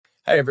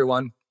Hey,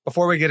 everyone.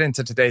 Before we get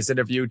into today's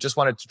interview, just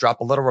wanted to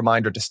drop a little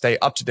reminder to stay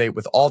up to date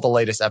with all the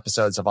latest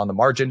episodes of On the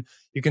Margin.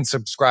 You can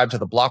subscribe to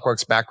the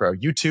Blockworks Macro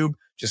YouTube.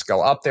 Just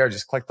go up there,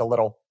 just click the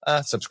little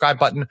subscribe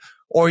button,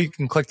 or you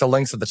can click the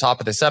links at the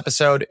top of this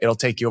episode. It'll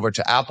take you over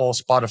to Apple,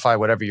 Spotify,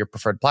 whatever your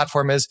preferred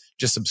platform is.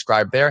 Just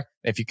subscribe there.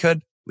 And if you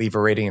could, leave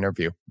a rating and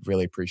review.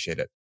 Really appreciate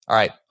it. All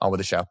right, on with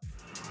the show.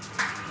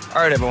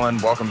 All right, everyone.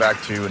 Welcome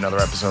back to another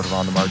episode of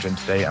On the Margin.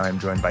 Today, I am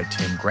joined by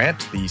Tim Grant,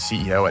 the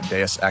CEO at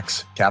Deus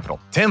Ex Capital.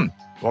 Tim,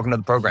 welcome to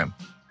the program.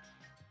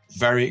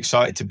 Very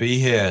excited to be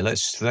here.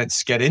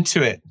 Let's get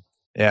into it.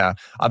 Yeah,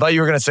 I thought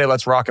you were going to say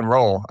let's rock and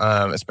roll,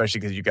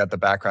 especially because you got the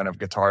background of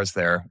guitars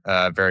there.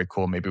 Very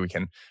cool. Maybe we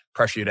can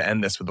pressure you to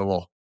end this with a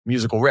little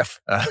musical riff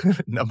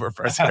number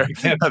first.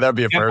 That'd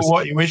be a first.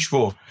 What you wish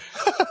for.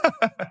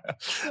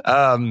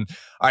 All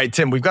right,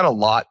 Tim, we've got a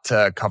lot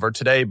to cover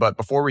today, but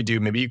before we do,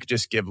 maybe you could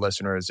just give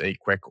listeners a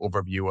quick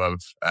overview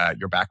of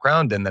your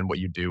background and then what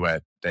you do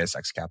at Deus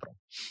Ex Capital.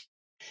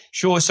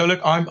 Sure. So look,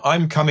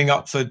 I'm coming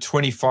up for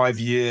 25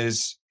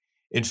 years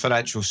in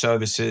financial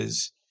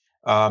services.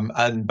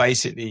 And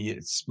basically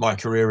my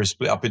career is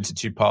split up into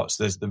two parts.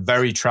 There's the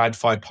very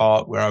TradFi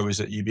part where I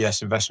was at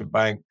UBS Investment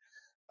Bank,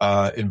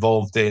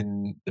 involved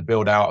in the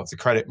build out of the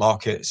credit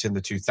markets in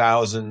the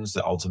 2000s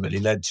that ultimately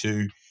led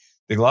to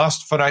the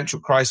last financial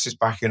crisis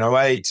back in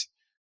 2008.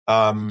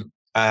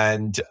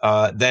 And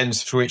then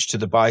switched to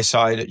the buy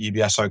side at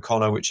UBS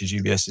O'Connor, which is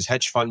UBS's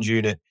hedge fund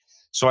unit.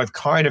 So I've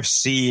kind of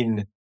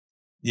seen,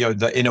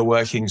 the inner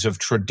workings of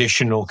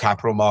traditional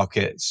capital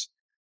markets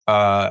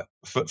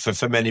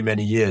for many,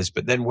 many years.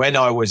 But then when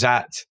I was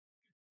at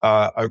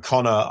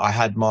O'Connor, I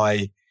had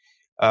my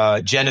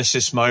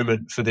genesis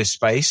moment for this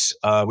space,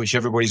 which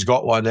everybody's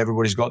got one.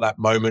 Everybody's got that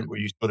moment where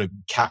you sort of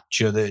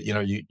capture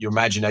your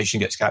imagination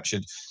gets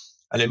captured.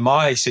 And in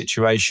my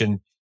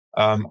situation,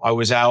 I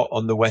was out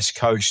on the West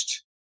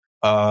Coast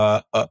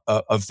of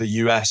the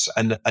US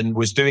and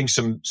was doing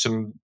some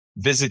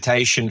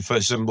visitation for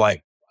some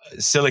like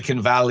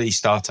Silicon Valley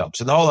startups.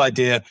 And the whole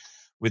idea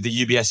with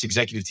the UBS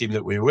executive team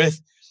that we were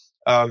with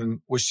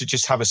was to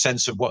just have a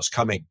sense of what's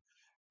coming.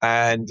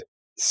 And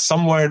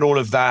somewhere in all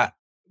of that,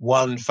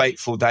 one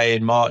fateful day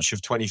in March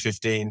of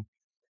 2015,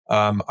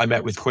 I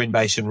met with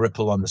Coinbase and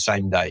Ripple on the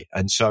same day.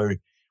 And so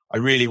I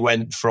really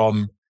went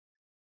from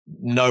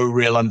no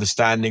real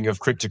understanding of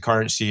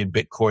cryptocurrency and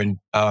Bitcoin,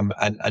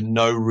 and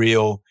no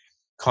real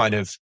kind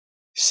of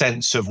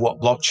sense of what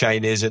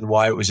blockchain is and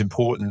why it was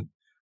important.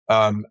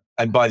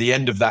 And by the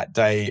end of that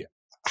day,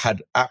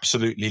 had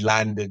absolutely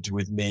landed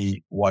with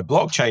me why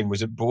blockchain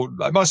was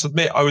important. I must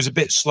admit, I was a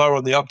bit slower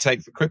on the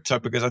uptake for crypto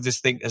because I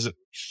just think as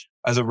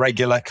a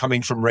regular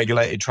coming from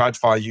regulated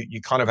TradFi,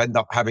 you kind of end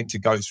up having to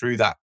go through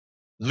that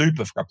loop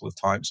a couple of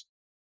times.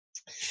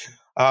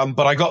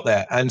 But I got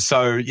there. And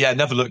so,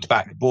 never looked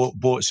back.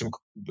 Bought some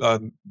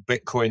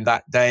Bitcoin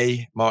that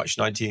day, March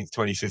 19th,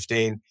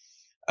 2015,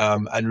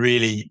 and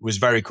really was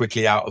very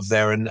quickly out of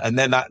there. And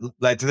then that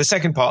led to the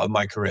second part of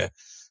my career,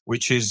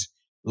 which is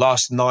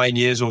last 9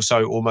 years or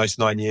so, almost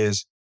 9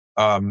 years,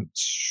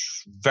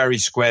 very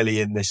squarely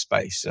in this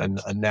space and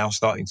now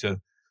starting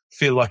to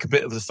feel like a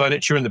bit of the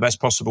furniture in the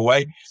best possible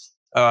way.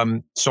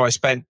 So I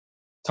spent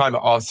time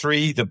at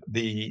R3,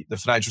 the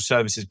financial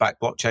services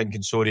backed blockchain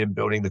consortium,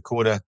 building the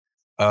Corda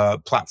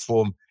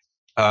platform,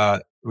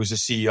 was the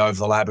CEO of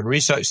the Lab and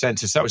Research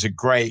Center. So that was a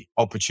great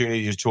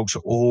opportunity to talk to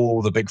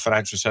all the big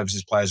financial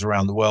services players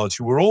around the world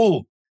who were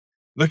all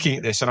looking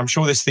at this. And I'm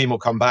sure this theme will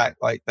come back.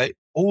 Like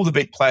all the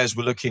big players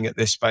were looking at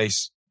this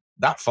space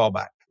that far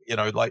back,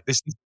 like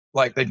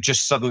they've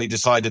just suddenly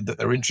decided that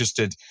they're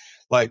interested.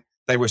 Like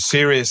they were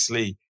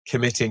seriously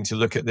committing to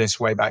look at this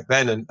way back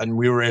then. And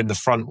we were in the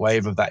front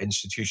wave of that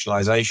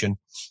institutionalization.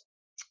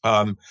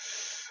 And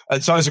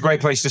so it's a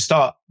great place to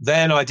start.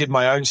 Then I did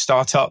my own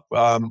startup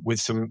with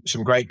some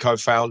great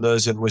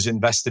co-founders and was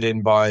invested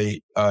in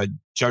by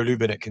Joe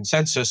Lubin at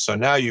Consensus. So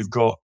now you've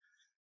got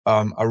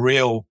a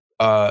real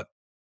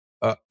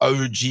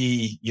OG,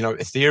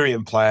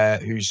 Ethereum player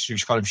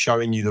who's kind of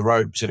showing you the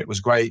ropes. And it was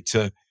great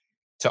to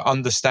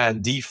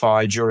understand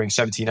DeFi during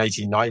 17,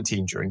 18,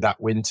 19 during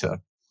that winter.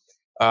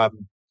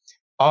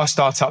 Our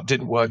startup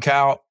didn't work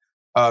out,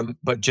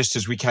 but just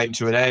as we came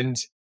to an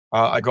end,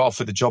 I got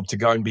offered the job to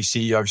go and be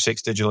CEO of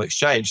Six Digital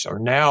Exchange. So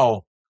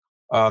now,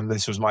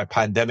 this was my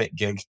pandemic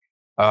gig.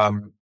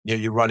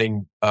 You're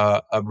running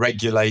a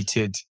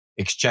regulated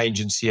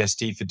exchange and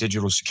CSD for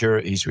digital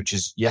securities, which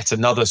is yet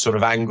another sort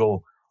of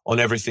angle on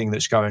everything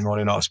that's going on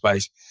in our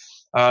space.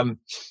 And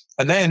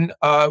then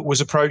was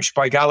approached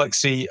by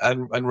Galaxy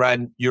and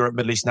ran Europe,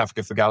 Middle East, and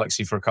Africa for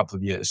Galaxy for a couple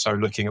of years. So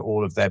looking at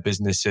all of their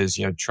businesses,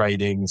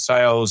 trading,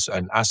 sales,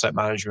 and asset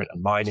management,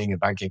 and mining and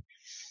banking.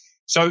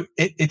 So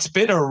it's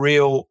been a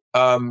really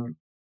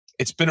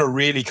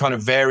kind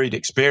of varied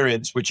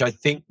experience, which I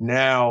think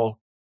now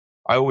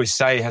I always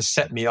say has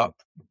set me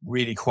up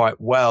really quite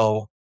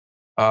well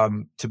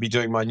to be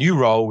doing my new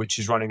role, which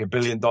is running $1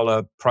 billion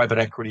private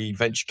equity,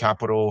 venture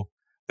capital,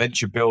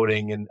 venture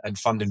building and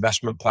fund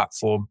investment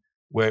platform.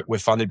 We're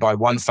funded by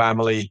one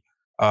family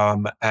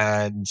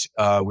and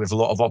with a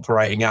lot of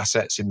operating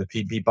assets in the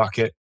PB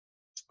bucket.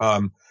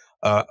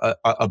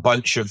 A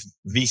bunch of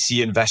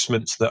VC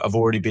investments that have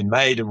already been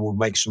made, and we'll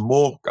make some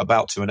more,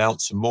 about to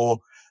announce some more.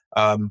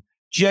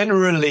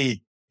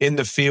 Generally in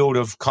the field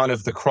of kind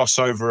of the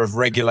crossover of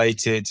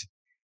regulated,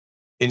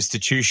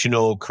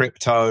 institutional,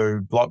 crypto,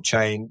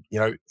 blockchain,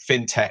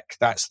 fintech.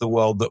 That's the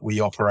world that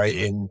we operate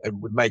in. It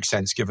would make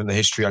sense given the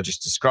history I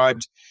just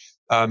described.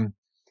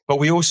 But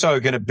we also are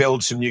going to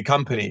build some new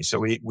companies. So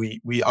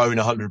we own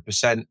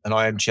 100%, and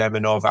I am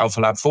chairman of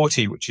Alpha Lab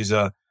 40, which is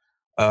a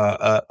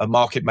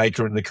market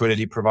maker and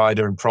liquidity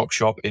provider and prop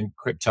shop in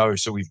crypto.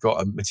 So we've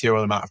got a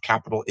material amount of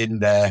capital in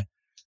there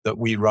that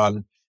we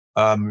run.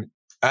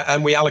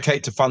 And we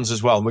allocate to funds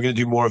as well. And we're going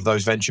to do more of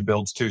those venture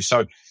builds too.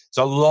 So it's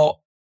a lot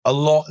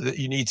that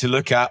you need to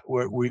look at.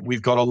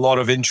 We've got a lot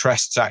of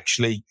interests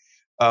actually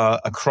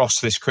across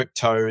this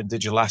crypto and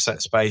digital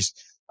asset space,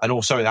 and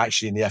also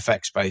actually in the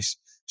FX space.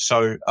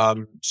 So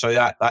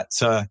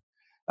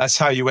that's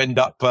how you end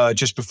up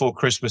just before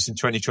Christmas in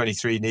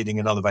 2023 needing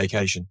another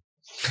vacation.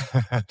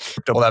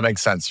 Well, that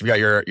makes sense. You've got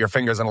your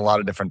fingers in a lot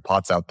of different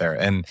pots out there.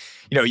 And,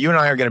 you and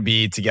I are going to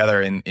be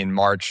together in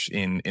March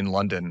in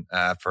London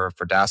for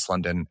DAS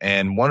London.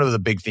 And one of the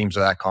big themes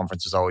of that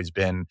conference has always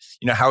been,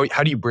 how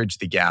do you bridge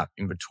the gap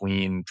in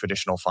between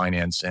traditional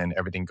finance and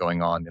everything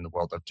going on in the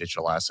world of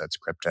digital assets,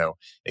 crypto,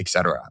 et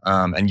cetera.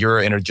 And you're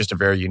in just a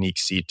very unique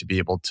seat to be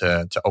able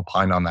to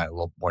opine on that a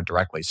little more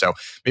directly. So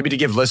maybe to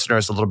give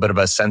listeners a little bit of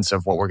a sense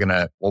of what we're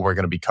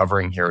gonna be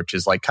covering here, which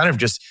is like kind of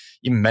just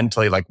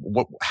mentally, like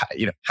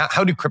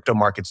how do crypto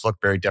markets look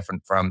very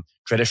different from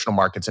traditional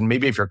markets? And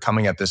maybe if you're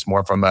coming at this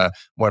more from a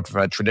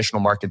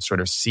traditional market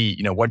sort of seat,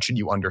 what should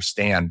you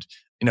understand,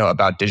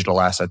 about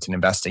digital assets and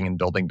investing and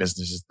building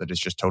businesses that is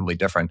just totally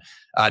different.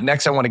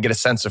 Next, I want to get a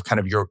sense of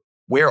kind of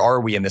where are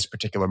we in this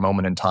particular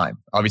moment in time?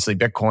 Obviously,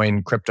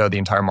 Bitcoin, crypto, the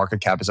entire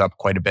market cap is up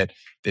quite a bit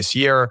this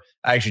year.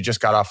 I actually just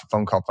got off a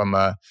phone call from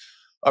a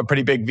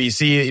pretty big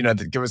VC,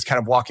 that was kind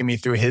of walking me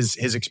through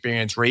his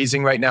experience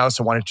raising right now.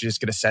 So I wanted to just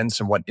get a sense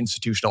of what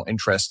institutional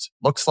interest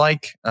looks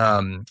like,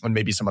 and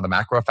maybe some of the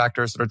macro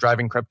factors that are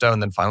driving crypto.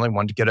 And then finally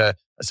wanted to get a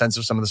sense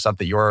of some of the stuff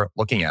that you're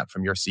looking at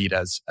from your seat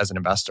as an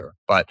investor.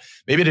 But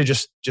maybe to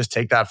just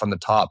take that from the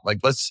top, like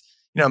let's,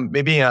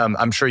 maybe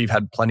I'm sure you've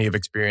had plenty of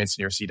experience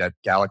in your seat at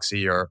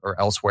Galaxy or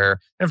elsewhere,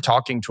 kind of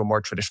talking to a more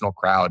traditional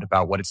crowd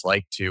about what it's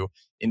like to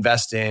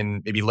invest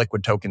in maybe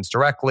liquid tokens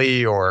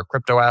directly or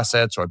crypto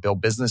assets or build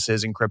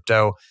businesses in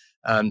crypto.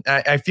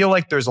 I feel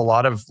like there's a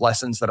lot of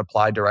lessons that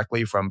apply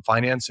directly from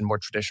finance and more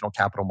traditional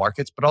capital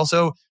markets, but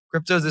also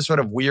crypto is this sort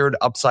of weird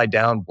upside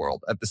down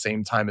world at the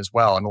same time as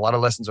well. And a lot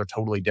of lessons are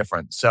totally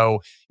different.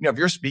 So, if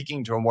you're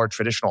speaking to a more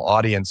traditional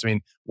audience,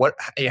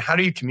 how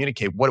do you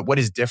communicate? What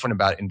is different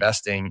about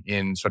investing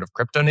in sort of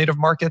crypto native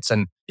markets?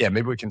 And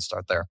maybe we can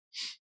start there.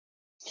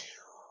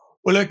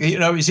 Well, look,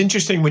 it's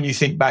interesting when you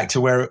think back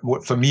to where,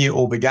 for me, it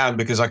all began,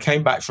 because I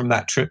came back from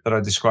that trip that I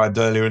described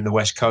earlier in the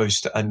West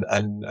Coast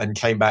and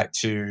came back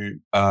to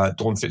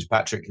Dawn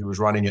Fitzpatrick, who was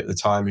running at the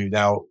time, who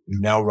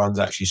now runs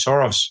actually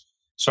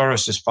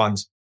Soros's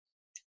funds.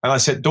 And I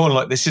said, Dawn,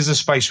 look, this is a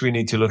space we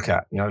need to look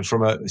at.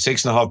 From a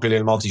 $6.5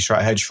 billion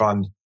multi-strat hedge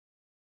fund,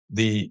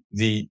 the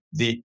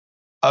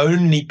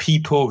only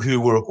people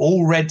who were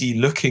already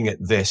looking at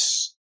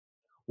this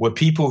were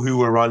people who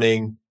were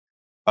running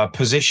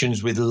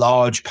positions with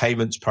large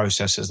payments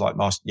processors like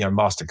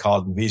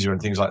MasterCard and Visa and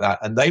things like that.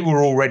 And they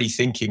were already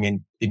thinking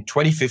in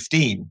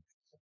 2015,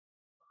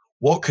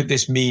 what could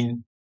this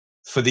mean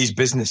for these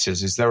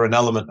businesses? Is there an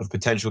element of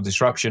potential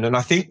disruption? And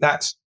I think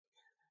that's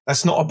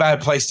not a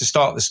bad place to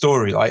start the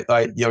story.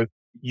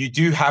 You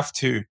do have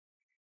to,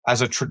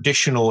 as a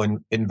traditional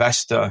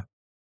investor,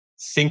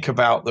 think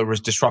about the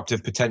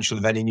disruptive potential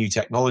of any new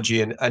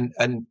technology.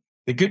 And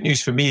the good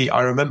news for me,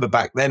 I remember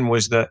back then,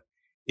 was that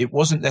it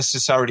wasn't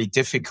necessarily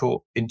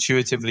difficult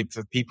intuitively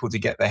for people to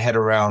get their head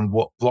around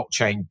what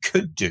blockchain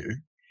could do,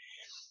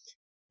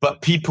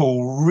 but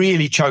people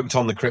really choked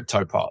on the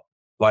crypto part.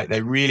 Like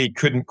they really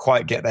couldn't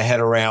quite get their head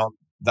around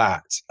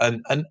that.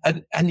 And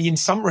in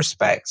some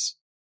respects,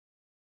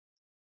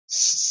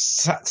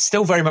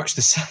 still very much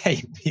the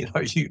same.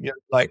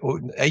 Like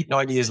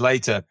 8-9 years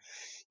later,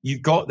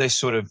 you've got this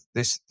sort of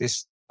this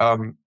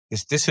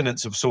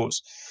dissonance of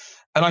sorts.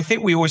 And I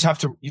think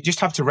you just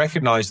have to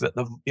recognize that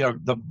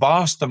the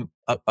vast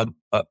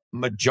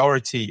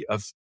majority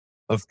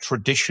of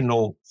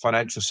traditional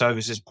financial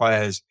services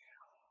players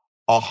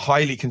are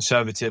highly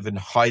conservative and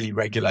highly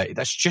regulated.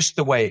 That's just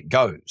the way it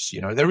goes.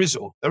 There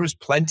is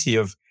plenty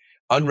of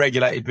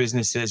unregulated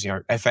businesses.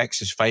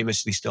 FX is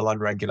famously still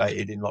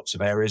unregulated in lots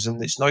of areas,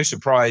 and it's no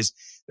surprise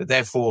that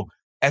therefore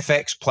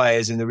FX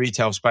players in the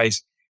retail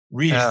space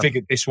really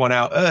figured this one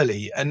out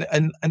early. And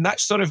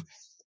that's sort of,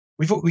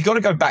 we've got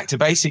to go back to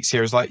basics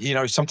here. It's like,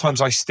 sometimes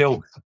I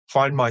still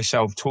find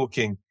myself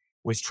talking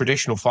with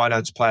traditional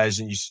finance players,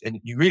 and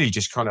you really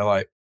just kind of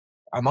like,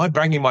 am I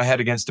banging my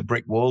head against a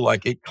brick wall?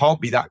 Like, it can't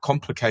be that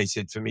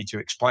complicated for me to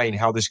explain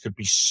how this could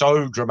be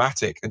so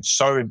dramatic and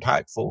so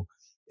impactful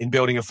in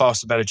building a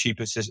faster, better,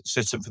 cheaper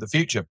system for the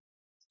future.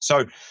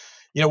 So,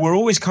 we're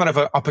always kind of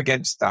up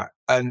against that.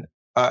 And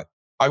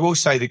I will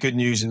say the good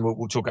news, and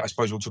we'll talk, I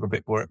suppose we'll talk a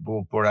bit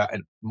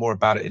more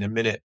about it in a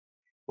minute.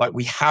 Like,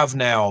 we have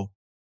now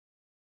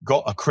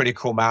got a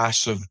critical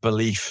mass of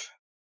belief,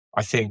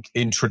 I think,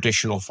 in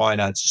traditional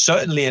finance,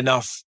 certainly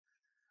enough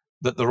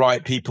that the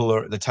right people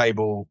are at the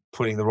table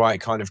putting the right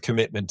kind of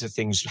commitment to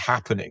things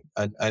happening.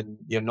 And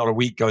not a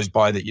week goes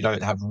by that you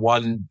don't have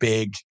one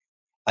big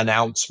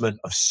announcement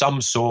of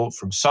some sort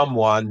from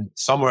someone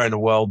somewhere in the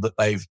world that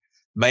they've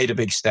made a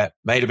big step,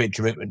 made a big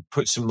commitment,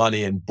 put some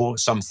money in, bought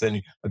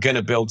something, are going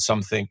to build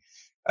something.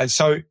 And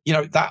so,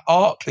 that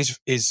arc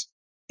is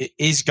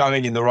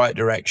going in the right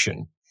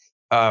direction.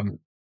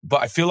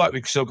 But I feel like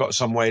we've still got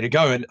some way to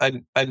go.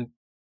 And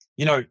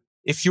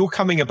if you're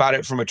coming about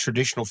it from a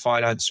traditional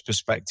finance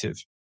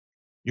perspective,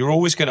 you're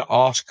always going to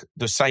ask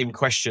the same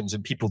questions,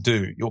 and people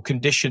do. You're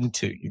conditioned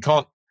to. You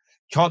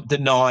can't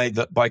deny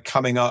that by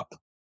coming up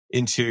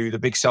into the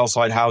big sell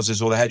side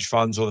houses or the hedge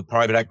funds or the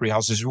private equity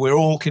houses, we're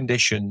all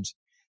conditioned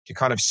to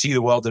kind of see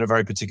the world in a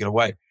very particular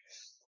way.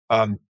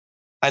 And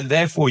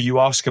therefore, you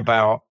ask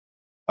about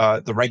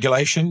the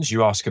regulations,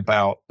 you ask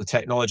about the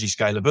technology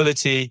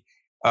scalability,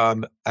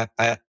 and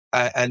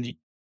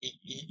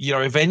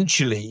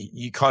eventually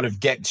you kind of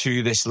get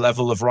to this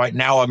level of, right,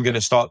 now I'm going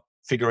to start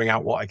figuring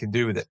out what I can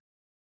do with it.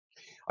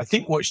 I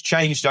think what's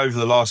changed over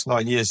the last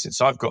 9 years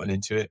since I've gotten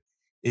into it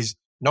is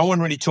no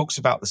one really talks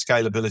about the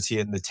scalability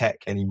in the tech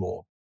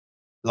anymore.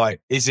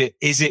 Like, is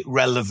it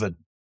relevant?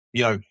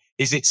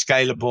 Is it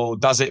scalable?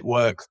 Does it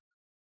work?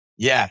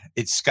 Yeah,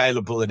 it's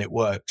scalable and it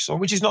works. So,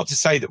 which is not to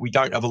say that we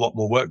don't have a lot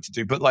more work to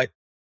do, but like,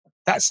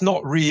 that's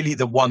not really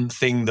the one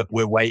thing that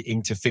we're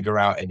waiting to figure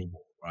out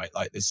anymore, right?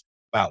 Like, this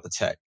about the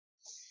tech.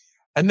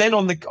 And then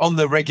on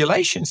the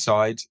regulation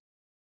side,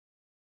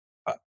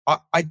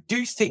 I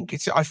do think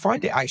I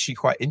find it actually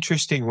quite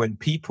interesting when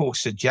people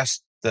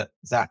suggest that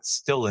that's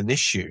still an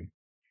issue.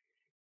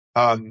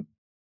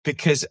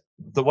 Because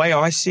the way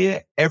I see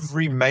it,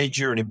 every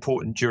major and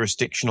important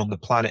jurisdiction on the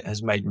planet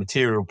has made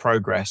material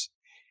progress,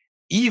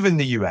 even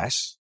the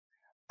US,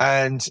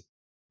 and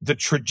the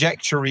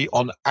trajectory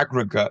on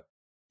aggregate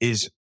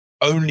is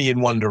only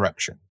in one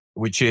direction,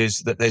 which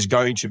is that there's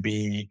going to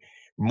be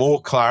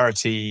more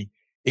clarity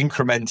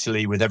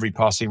incrementally with every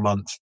passing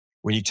month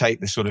when you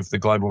take the sort of the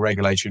global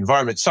regulatory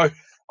environment. So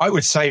I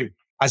would say,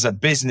 as a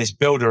business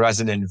builder, as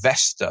an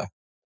investor,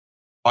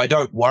 I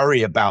don't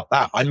worry about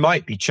that. I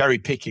might be cherry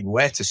picking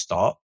where to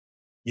start,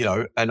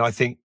 and I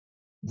think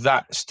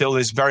that still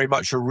is very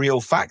much a real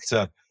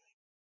factor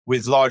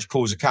with large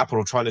pools of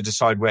capital trying to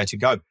decide where to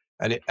go.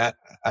 And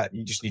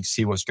you just need to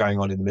see what's going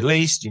on in the Middle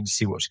East. You need to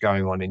see what's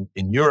going on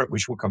in Europe,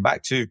 which we'll come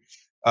back to.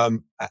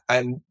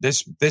 And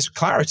there's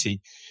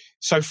clarity.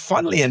 So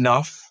funnily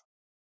enough,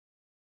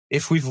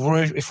 if we've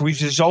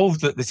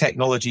resolved that the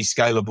technology is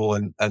scalable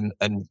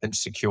and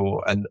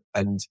secure,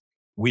 and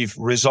we've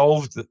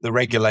resolved that the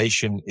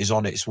regulation is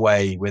on its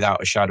way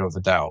without a shadow of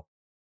a doubt,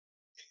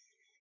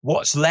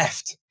 what's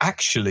left,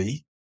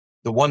 actually,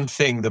 the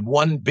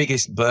one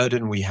biggest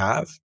burden we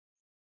have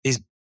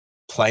is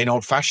plain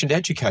old-fashioned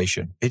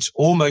education. It's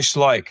almost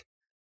like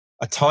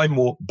a time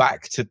warp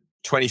back to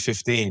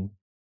 2015.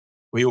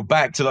 We were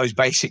back to those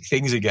basic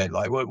things again.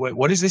 Like,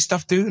 what does this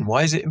stuff do, and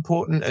why is it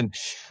important? And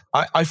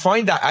I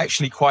find that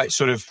actually quite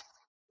sort of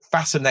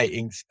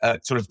fascinating,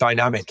 sort of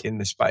dynamic in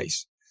the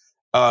space.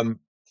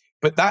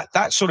 But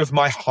that's sort of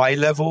my high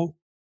level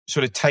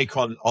sort of take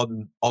on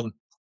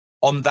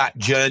that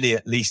journey,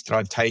 at least, that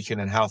I've taken,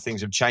 and how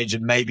things have changed,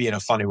 and maybe in a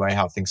funny way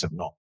how things have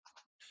not.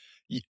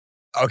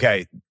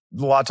 Okay,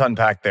 a lot to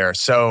unpack there.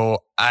 So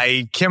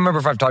I can't remember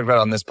if I've talked about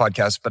it on this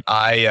podcast, but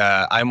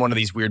I'm one of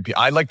these weird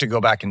people. I like to go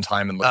back in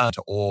time and listen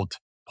to old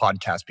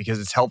podcasts because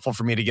it's helpful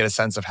for me to get a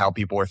sense of how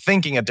people were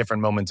thinking at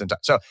different moments in time.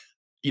 So,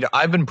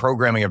 I've been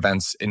programming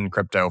events in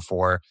crypto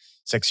for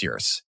 6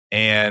 years.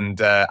 And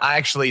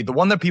the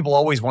one that people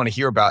always want to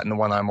hear about, and the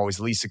one I'm always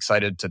least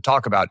excited to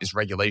talk about, is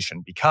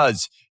regulation,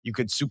 because you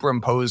could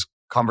superimpose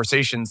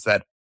conversations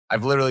that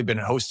I've literally been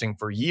hosting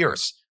for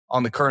years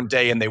on the current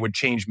day, and they would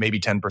change maybe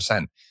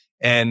 10%.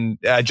 And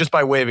just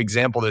by way of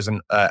example, there's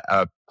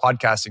a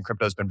podcast in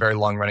crypto that's been very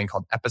long running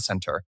called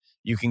Epicenter.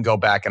 You can go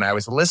back, and I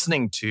was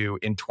listening to,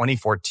 in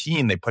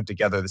 2014, they put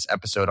together this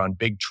episode on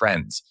big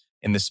trends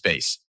in the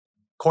space.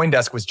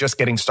 CoinDesk was just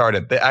getting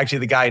started. Actually,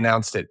 the guy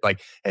announced it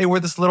like, hey, we're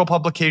this little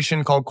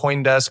publication called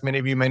CoinDesk. Many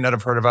of you may not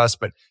have heard of us,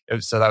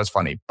 so that was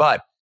funny.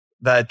 But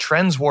the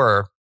trends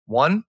were,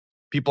 1,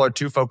 people are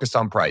too focused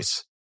on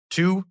price.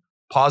 2,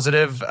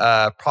 positive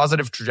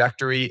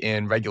trajectory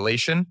in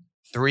regulation.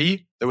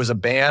 3, there was a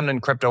ban in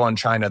crypto on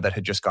China that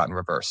had just gotten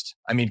reversed.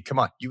 I mean, come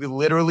on, you could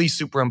literally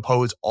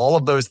superimpose all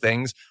of those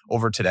things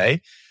over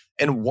today.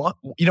 And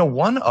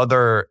one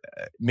other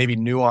maybe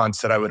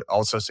nuance that I would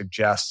also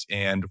suggest,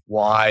 and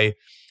why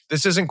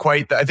this isn't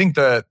quite, I think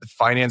the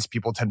finance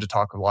people tend to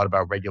talk a lot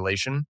about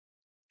regulation.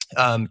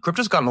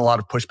 Crypto's gotten a lot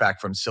of pushback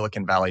from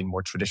Silicon Valley and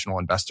more traditional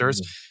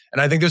investors. Mm-hmm.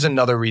 And I think there's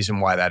another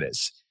reason why that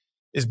is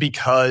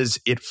because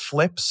it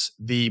flips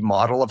the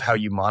model of how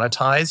you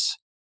monetize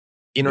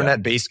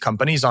internet-based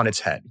companies on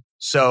its head.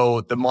 So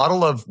the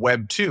model of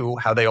Web 2,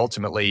 how they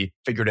ultimately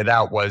figured it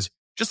out was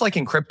just like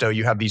in crypto,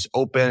 you have these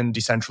open,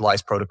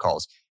 decentralized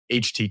protocols,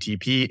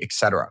 HTTP,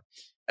 etc.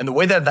 And the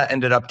way that that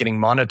ended up getting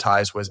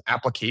monetized was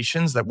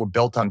applications that were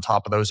built on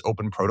top of those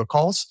open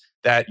protocols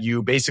that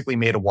you basically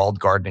made a walled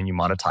garden and you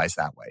monetize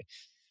that way.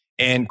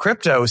 And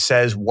crypto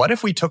says, what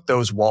if we took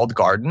those walled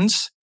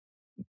gardens,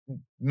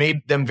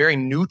 made them very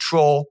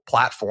neutral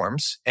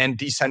platforms and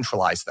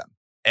decentralized them?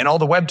 And all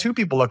the Web 2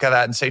 people look at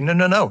that and say,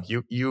 no,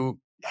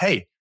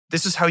 hey,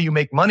 this is how you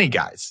make money,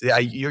 guys.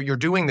 You're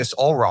doing this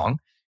all wrong.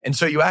 And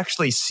so you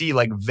actually see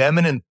like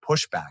vehement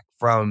pushback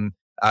from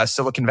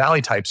Silicon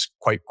Valley types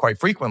quite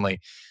frequently.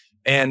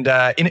 And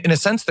in a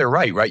sense, they're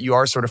right? You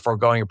are sort of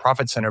foregoing a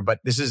profit center, but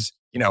this is,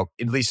 at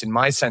least in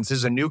my sense, this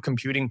is a new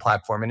computing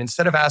platform. And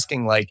instead of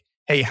asking like,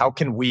 hey, how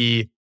can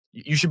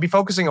you should be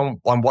focusing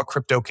on what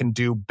crypto can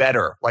do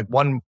better. Like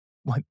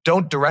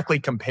don't directly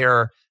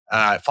compare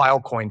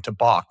Filecoin to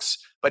Box,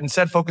 but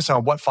instead focus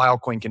on what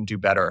Filecoin can do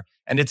better.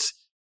 And it's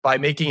by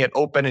making it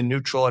open and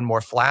neutral and more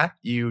flat,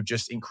 you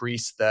just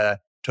increase the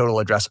total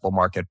addressable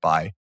market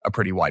by a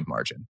pretty wide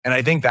margin. And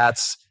I think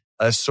that's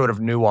a sort of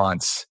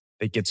nuance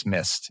that gets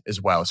missed as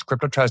well. So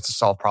crypto tries to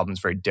solve problems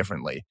very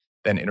differently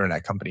than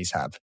internet companies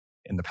have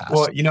in the past.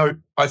 Well,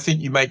 I think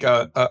you make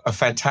a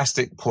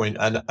fantastic point,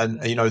 and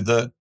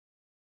the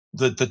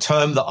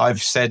term that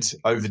I've said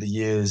over the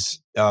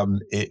years,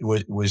 it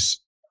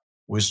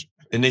was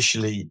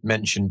initially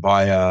mentioned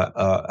by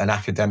an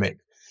academic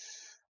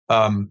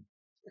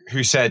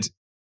who said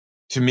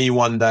to me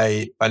one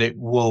day, and it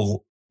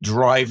will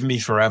drive me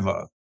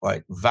forever,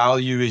 like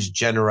value is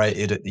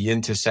generated at the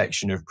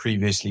intersection of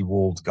previously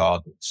walled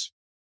gardens.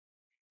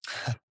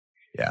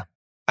 Yeah.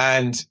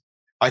 And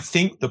I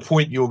think the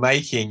point you're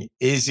making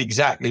is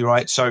exactly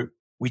right. So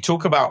we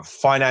talk about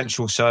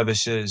financial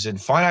services, and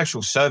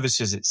financial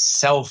services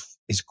itself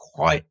is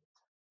quite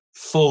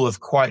full of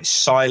quite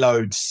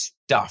siloed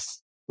stuff.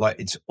 Like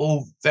it's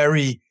all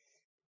very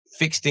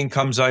fixed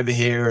incomes over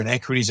here and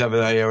equities over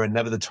there, and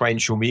never the twain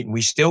shall meet. And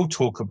we still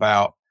talk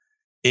about,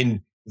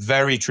 in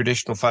very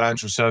traditional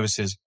financial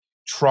services,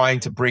 trying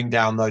to bring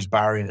down those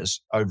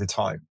barriers over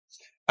time.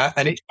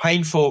 And it's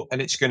painful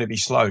and it's going to be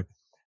slow.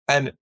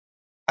 And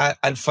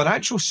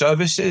financial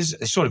services,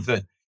 sort of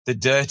the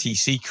dirty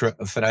secret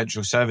of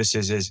financial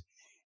services is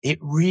it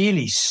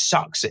really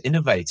sucks at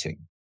innovating.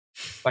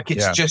 Like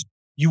it's just,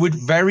 you would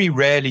very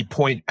rarely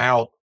point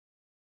out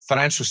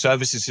financial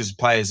services as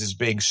players as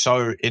being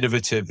so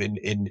innovative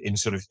in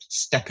sort of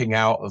stepping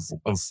out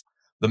of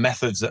the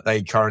methods that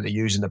they currently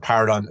use and the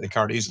paradigm that they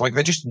currently use. Like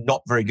they're just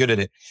not very good at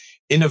it.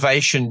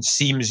 Innovation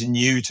seems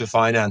new to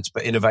finance,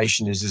 but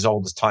innovation is as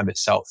old as time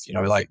itself,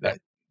 like that,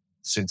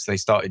 since they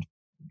started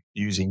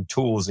using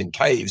tools in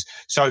caves.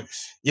 So,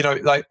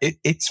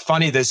 it's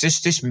funny. There's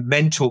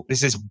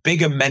this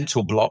bigger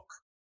mental block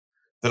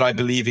that I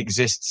believe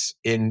exists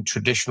in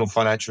traditional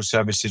financial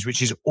services,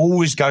 which is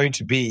always going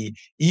to be,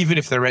 even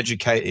if they're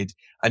educated,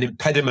 an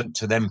impediment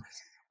to them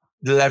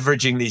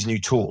leveraging these new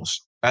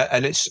tools.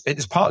 And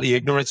it's partly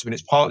ignorance, but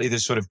it's partly the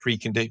sort of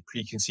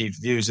preconceived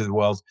views of the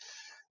world.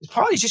 It's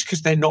partly just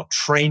because they're not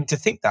trained to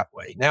think that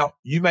way. Now,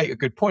 you make a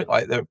good point.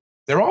 Like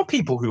there are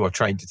people who are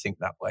trained to think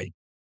that way,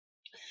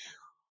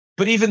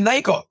 but even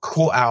they got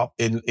caught out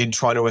in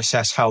trying to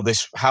assess how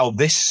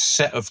this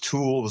set of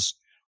tools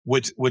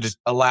would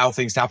allow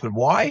things to happen.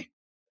 Why?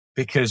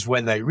 Because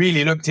when they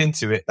really looked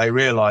into it, they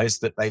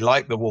realized that they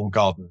like the walled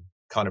garden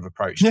kind of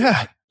approach.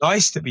 Yeah. It's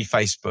nice to be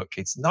Facebook.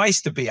 It's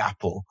nice to be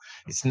Apple.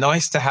 It's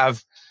nice to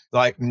have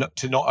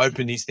to not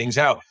open these things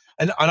out.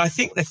 And I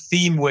think the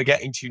theme we're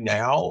getting to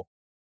now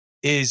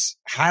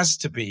has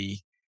to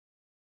be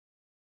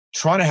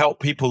trying to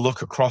help people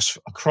look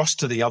across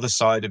to the other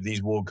side of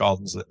these walled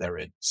gardens that they're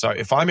in. So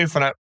if I'm in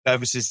financial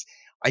services,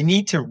 I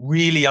need to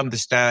really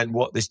understand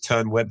what this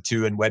term Web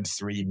 2 and Web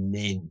 3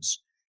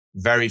 means.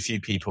 Very few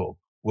people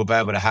will be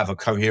able to have a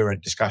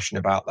coherent discussion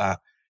about that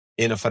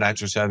in a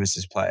financial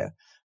services player.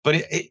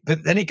 But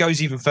then it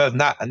goes even further than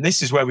that. And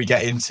this is where we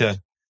get into,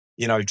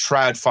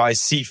 TradFi,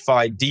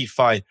 CFi,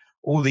 DeFi,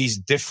 all these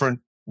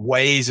different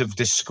ways of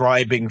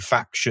describing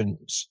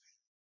factions.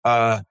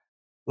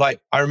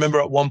 Like I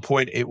remember at one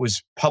point it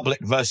was public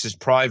versus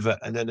private.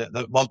 And then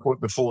at one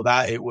point before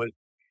that,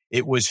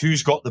 it was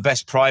who's got the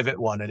best private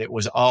one. And it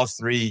was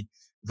R3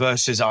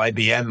 versus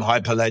IBM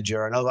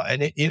Hyperledger and other.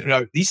 And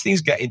these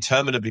things get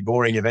interminably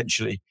boring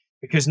eventually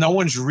because no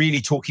one's really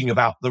talking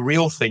about the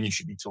real thing you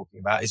should be talking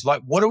about. It's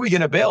like, what are we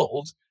going to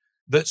build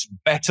that's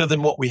better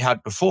than what we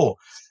had before?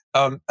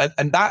 And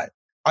that,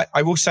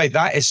 I will say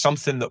that is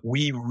something that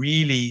we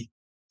really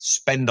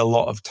spend a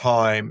lot of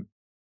time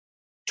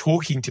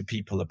talking to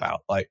people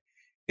about. Like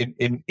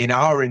in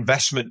our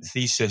investment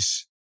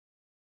thesis,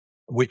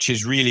 which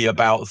is really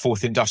about the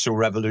fourth industrial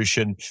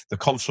revolution, the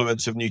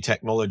confluence of new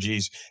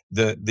technologies,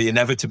 the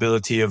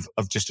inevitability of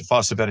just a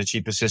faster, better,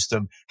 cheaper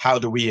system. How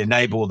do we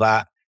enable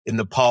that in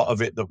the part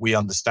of it that we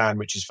understand,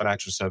 which is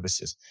financial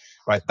services,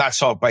 right?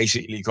 That's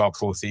basically our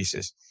core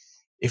thesis.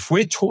 If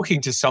we're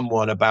talking to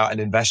someone about an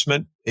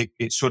investment,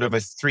 it's sort of a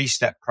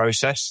 3-step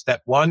process.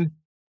 Step one,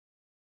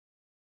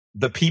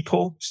 the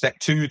people, step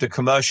two, the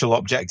commercial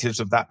objectives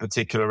of that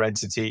particular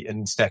entity,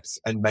 and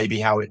maybe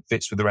how it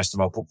fits with the rest of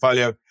our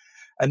portfolio.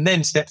 And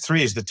then step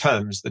three is the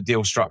terms, the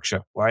deal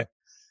structure, right?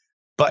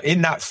 But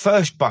in that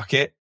first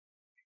bucket,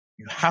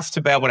 you have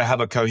to be able to have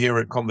a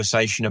coherent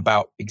conversation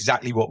about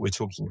exactly what we're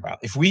talking about.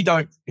 If we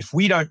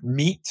don't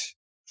meet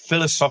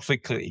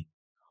philosophically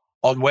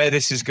on where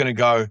this is going to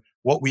go,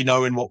 what we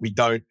know and what we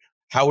don't,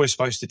 how we're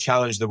supposed to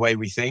challenge the way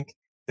we think,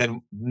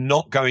 then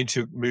not going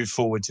to move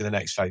forward to the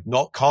next phase.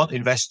 Can't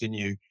invest in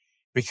you,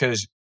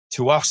 because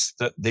to us,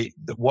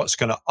 what's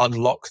going to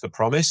unlock the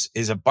promise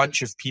is a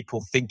bunch of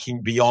people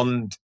thinking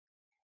beyond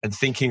and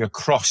thinking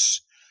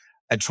across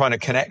and trying to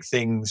connect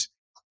things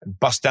and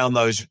bust down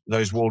those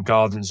walled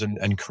gardens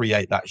and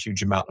create that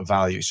huge amount of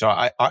value. So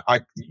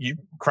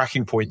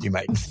cracking point you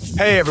make.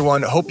 Hey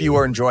everyone, hope you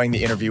are enjoying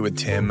the interview with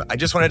Tim. I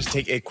just wanted to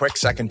take a quick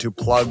second to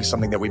plug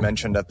something that we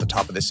mentioned at the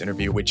top of this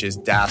interview, which is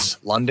DAS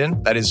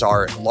London. That is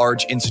our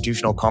large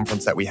institutional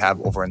conference that we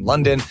have over in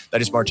London. That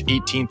is March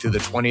 18th through the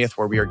 20th,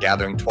 where we are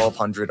gathering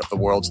 1,200 of the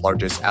world's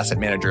largest asset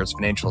managers,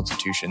 financial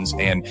institutions,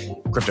 and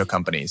crypto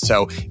companies.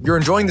 So if you're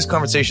enjoying this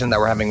conversation that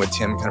we're having with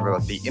Tim, kind of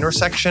about the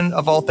intersection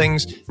of all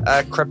things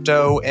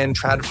crypto and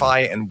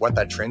TradFi and what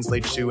that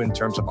translates to in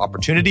terms of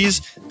opportunities,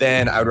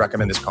 then I would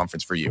recommend this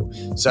conference for you.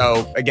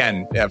 So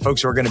again,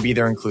 folks who are going to be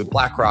there include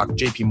BlackRock,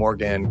 JP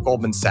Morgan,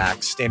 Goldman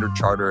Sachs, Standard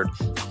Chartered,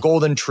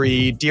 Golden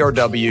Tree,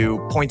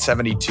 DRW,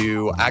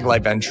 Point72,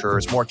 Aglai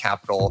Ventures, More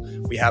Capital.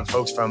 We have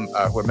folks from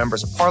who are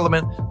members of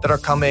Parliament that are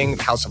coming.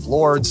 House of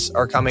Lords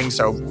are coming.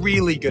 So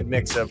really good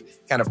mix of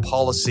kind of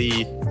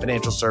policy,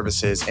 financial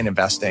services, and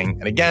investing.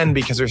 And again,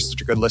 because there's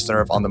such a good listener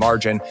of On the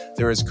Margin,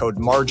 there is code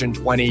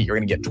MARGIN20. You're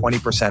going to get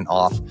 20%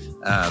 off.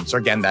 So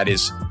again, that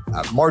is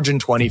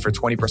MARGIN20 for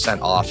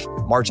 20% off,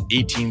 March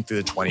 18th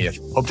through the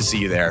 20th. Hope to see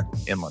you there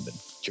in London.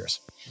 Cheers.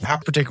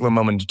 At a particular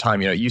moment in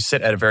time, you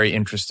sit at a very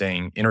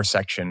interesting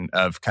intersection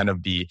of kind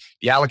of the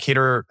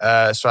allocator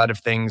side of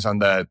things on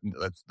the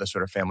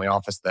sort of family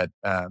office that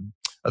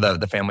or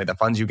the family that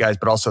funds you guys,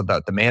 but also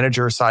the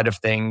manager side of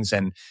things.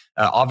 And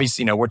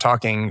obviously, we're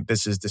talking,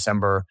 this is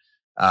December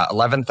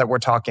 11th that we're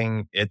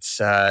talking.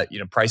 It's,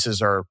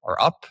 prices are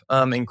up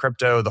in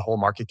crypto. The whole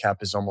market cap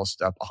is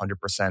almost up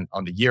 100%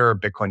 on the year.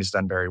 Bitcoin has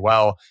done very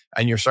well.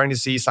 And you're starting to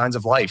see signs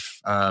of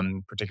life,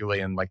 particularly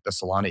in like the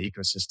Solana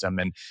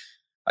ecosystem. And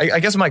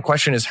I guess my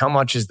question is, how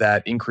much is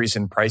that increase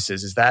in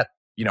prices? Is that,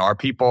 are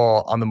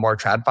people on the more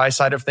TradFi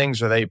side of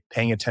things, are they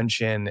paying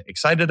attention,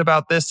 excited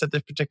about this at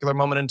this particular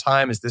moment in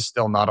time? Is this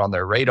still not on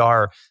their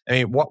radar? I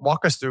mean,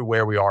 walk us through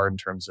where we are in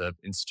terms of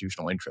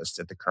institutional interest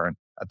at the current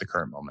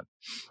moment.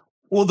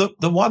 Well,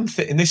 the one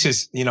thing, and this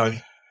is,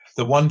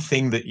 the one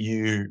thing that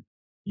you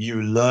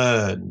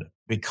learn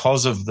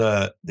because of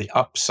the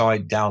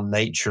upside down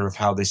nature of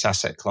how this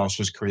asset class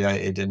was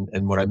created.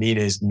 And what I mean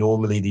is,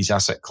 normally these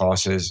asset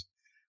classes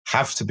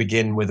have to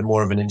begin with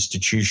more of an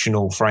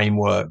institutional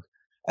framework,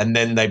 and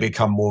then they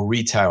become more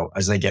retail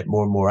as they get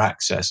more and more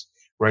access.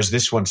 Whereas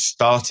this one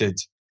started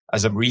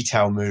as a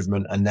retail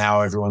movement, and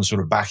now everyone's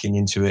sort of backing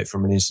into it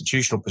from an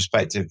institutional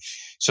perspective.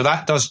 So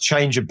that does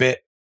change a bit.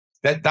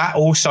 That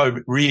also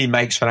really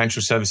makes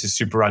financial services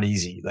super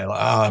uneasy. They're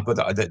like,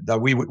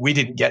 but we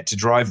didn't get to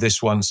drive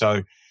this one,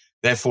 so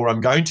therefore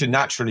I'm going to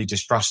naturally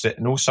distrust it.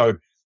 And also,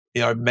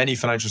 many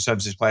financial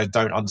services players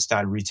don't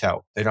understand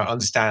retail. They don't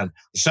understand,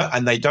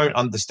 and they don't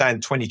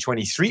understand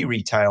 2023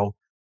 retail,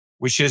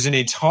 which is an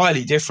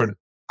entirely different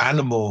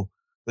animal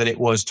than it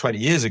was 20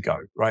 years ago,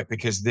 right?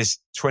 Because this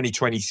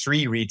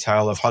 2023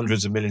 retail of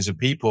hundreds of millions of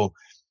people,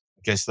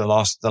 I guess the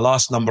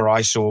last number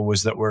I saw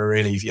was that we're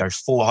really,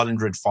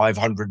 400,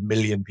 500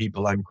 million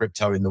people own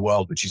crypto in the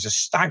world, which is a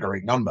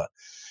staggering number,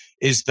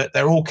 is that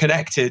they're all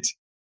connected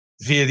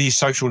via these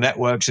social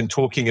networks and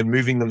talking and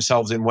moving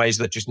themselves in ways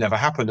that just never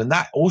happened. And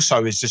that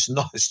also is just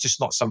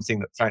not something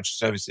that financial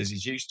services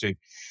is used to.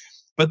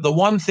 But the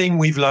one thing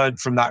we've learned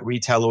from that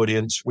retail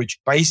audience, which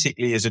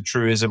basically is a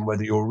truism,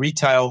 whether you're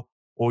retail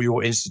or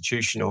you're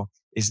institutional,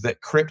 is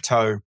that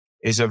crypto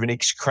is of an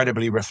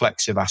incredibly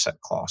reflexive asset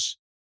class.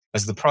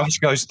 As the price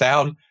goes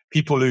down,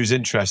 people lose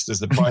interest. As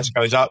the price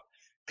goes up,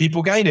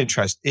 people gain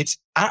interest. It's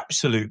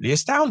absolutely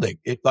astounding.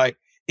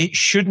 It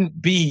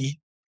shouldn't be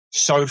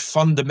so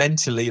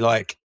fundamentally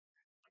like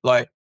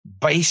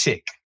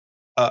basic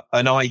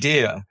an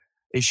idea.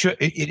 It should.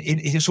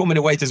 In so many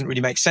ways, doesn't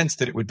really make sense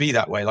that it would be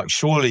that way. Like,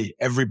 surely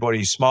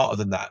everybody's smarter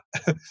than that,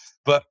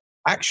 but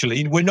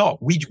actually, we're not.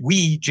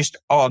 We just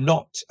are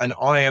not. And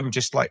I am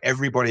just like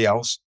everybody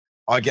else.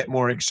 I get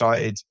more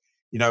excited,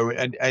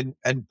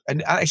 and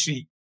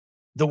actually,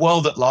 the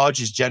world at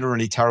large is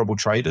generally terrible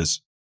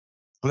traders.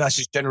 Well, that's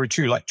just generally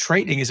true. Like,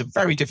 trading is a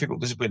very difficult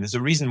discipline. There's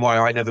a reason why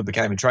I never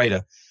became a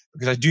trader,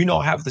 because I do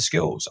not have the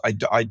skills.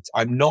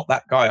 I'm not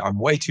that guy. I'm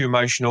way too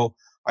emotional.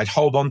 I'd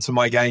hold on to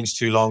my gains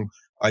too long.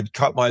 I'd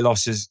cut my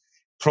losses.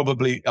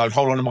 Probably I'd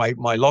hold on to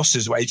my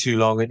losses way too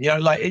long. And,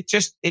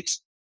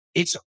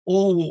 it's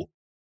all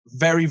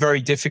very,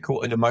 very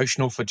difficult and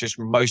emotional for just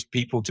most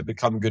people to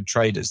become good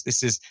traders.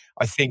 This is,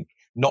 I think,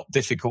 not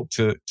difficult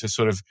to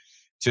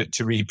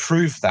really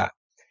prove that.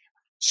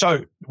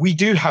 So we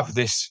do have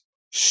this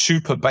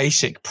super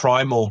basic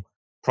primal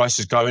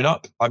prices going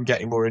up. I'm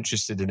getting more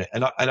interested in it.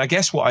 And I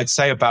guess what I'd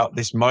say about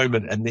this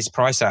moment and this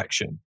price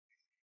action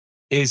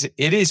is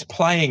it is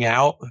playing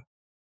out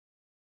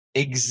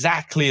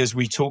exactly as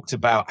we talked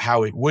about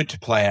how it would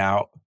play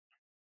out,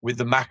 with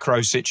the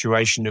macro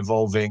situation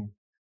evolving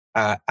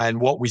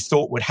and what we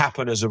thought would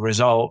happen as a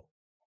result,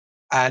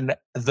 and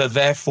the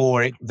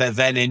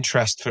then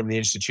interest from the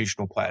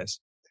institutional players.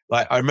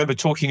 Like, I remember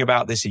talking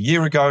about this a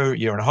year and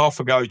a half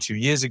ago, 2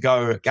 years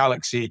ago at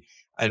Galaxy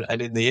and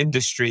in the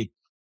industry.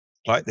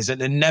 Like, there's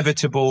an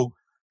inevitable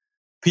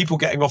people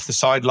getting off the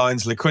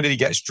sidelines, liquidity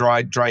gets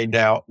drained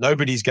out,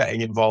 nobody's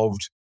getting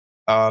involved.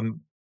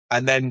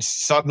 And then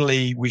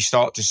suddenly we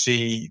start to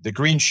see the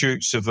green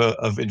shoots of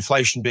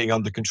inflation being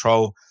under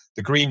control,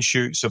 the green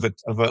shoots of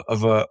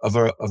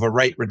a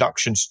rate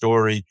reduction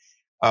story,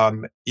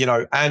 and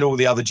all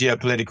the other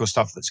geopolitical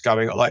stuff that's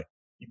going on. Like,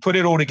 you put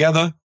it all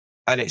together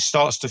and it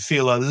starts to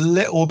feel a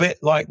little bit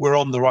like we're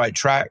on the right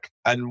track.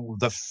 And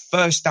the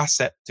first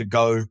asset to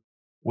go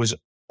was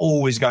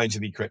always going to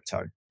be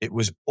crypto. It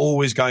was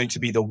always going to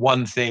be the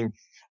one thing.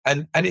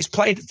 And it's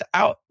played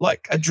out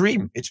like a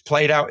dream. It's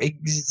played out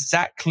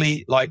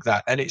exactly like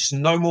that. And it's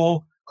no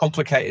more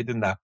complicated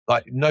than that.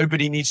 Like,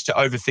 nobody needs to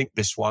overthink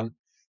this one.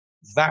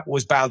 That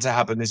was bound to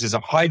happen. This is a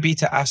high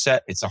beta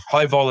asset. It's a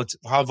high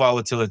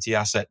volatility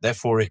asset.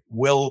 Therefore, it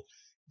will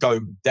go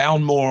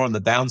down more on the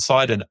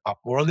downside and up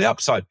more on the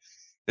upside.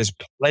 There's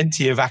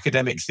plenty of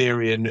academic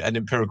theory and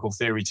empirical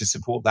theory to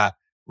support that,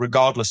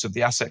 regardless of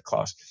the asset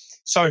class.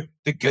 So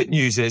the good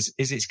news is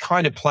it's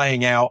kind of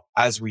playing out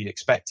as we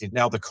expected.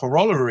 Now, the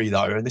corollary,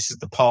 though, and this is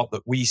the part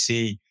that we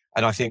see,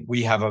 and I think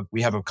we have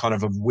a kind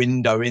of a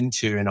window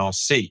into in our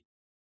seat,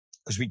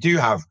 because we do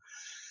have,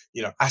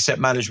 asset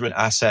management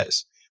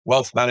assets,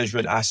 wealth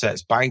management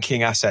assets,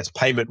 banking assets,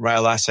 payment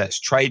rail assets,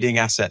 trading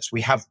assets.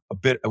 We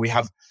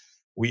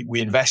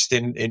invest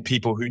in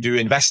people who do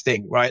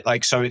investing, right?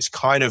 Like, so it's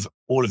kind of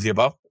all of the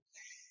above.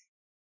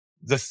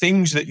 The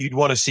things that you'd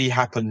want to see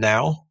happen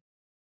now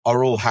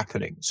are all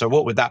happening. So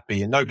what would that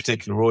be? In no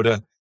particular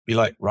order, be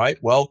like, right,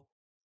 well,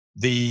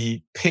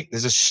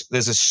 there's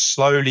a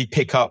slowly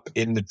pick up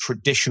in the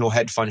traditional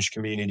hedge fund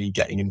community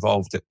getting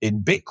involved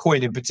in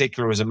Bitcoin in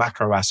particular as a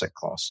macro asset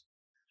class.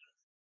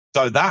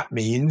 So that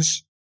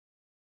means,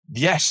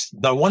 yes,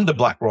 no wonder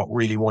BlackRock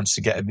really wants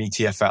to get an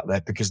ETF out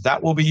there, because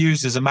that will be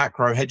used as a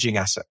macro hedging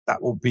asset.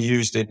 That will be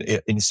used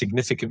in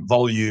significant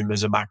volume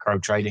as a macro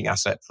trading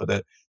asset for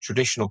the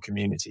traditional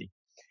community.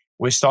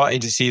 We're starting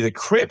to see the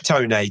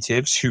crypto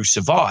natives who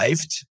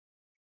survived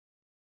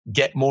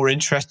get more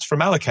interest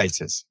from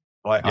allocators.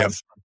 Like, yep.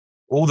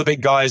 All the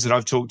big guys that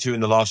I've talked to in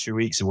the last few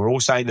weeks, and we're all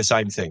saying the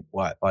same thing.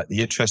 Like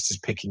the interest is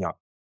picking up.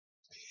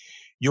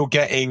 You're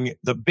getting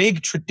the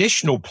big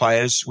traditional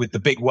players with the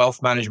big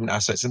wealth management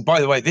assets. And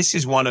by the way, this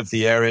is one of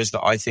the areas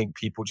that I think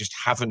people just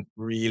haven't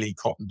really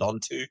cottoned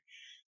onto.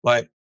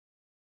 Like,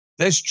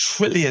 there's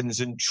trillions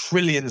and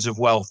trillions of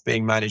wealth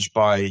being managed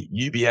by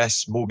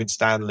UBS, Morgan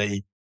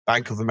Stanley,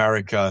 Bank of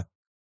America,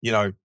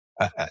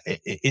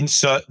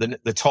 insert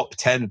the top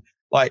 10.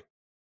 Like,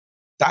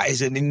 that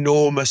is an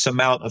enormous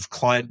amount of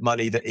client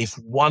money that if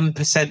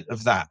 1%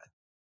 of that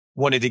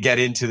wanted to get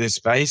into this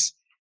space,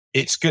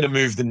 it's going to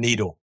move the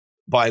needle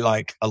by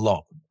like a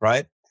lot,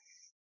 right?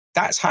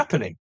 That's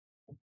happening.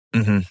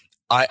 Mm-hmm.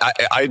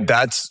 I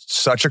that's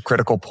such a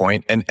critical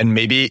point. And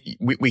maybe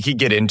we could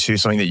get into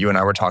something that you and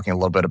I were talking a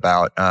little bit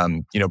about,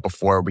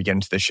 before we get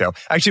into the show.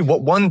 Actually,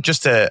 one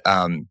just to,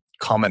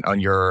 comment on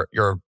your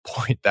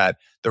point that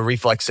the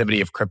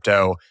reflexivity of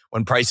crypto,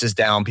 when price is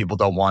down, people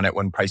don't want it.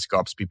 When prices go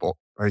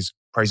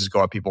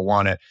up, people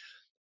want it.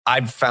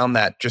 I've found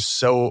that just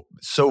so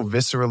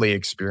viscerally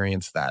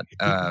experienced that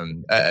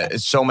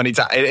so many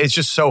times. It's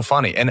just so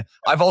funny. And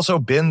I've also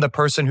been the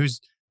person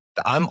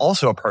I'm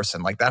also a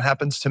person. Like, that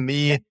happens to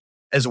me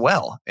as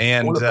well.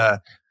 And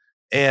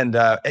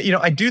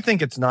I do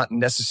think it's not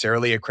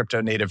necessarily a crypto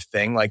native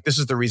thing. Like, this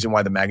is the reason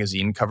why the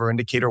magazine cover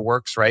indicator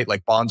works, right?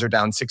 Like, bonds are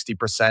down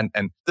 60%.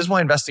 And this is why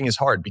investing is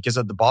hard, because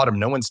at the bottom,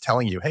 no one's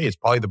telling you, hey, it's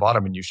probably the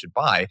bottom and you should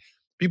buy.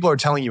 People are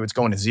telling you it's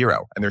going to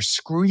zero, and they're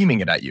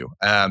screaming it at you.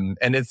 And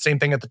it's the same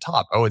thing at the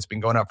top. Oh, it's been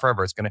going up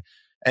forever.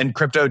 And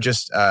crypto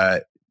just,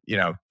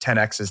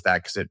 10X is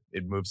that, because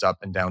it moves up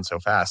and down so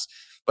fast.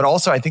 But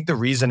also, I think the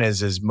reason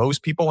is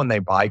most people, when they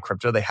buy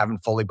crypto, they haven't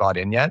fully bought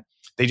in yet.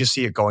 They just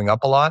see it going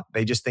up a lot.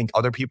 They just think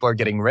other people are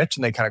getting rich,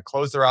 and they kind of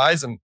close their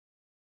eyes and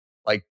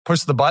like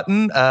push the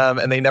button,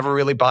 and they never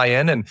really buy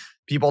in. And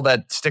people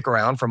that stick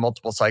around for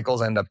multiple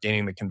cycles end up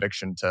gaining the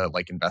conviction to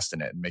like invest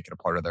in it and make it a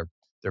part of their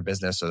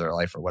business or their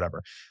life or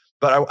whatever.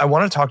 But I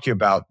want to talk to you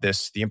about the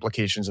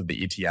implications of the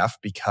ETF,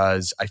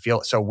 because I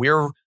feel, so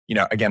we're,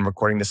 again,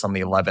 recording this on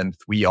the 11th.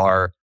 We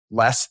are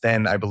less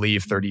than, I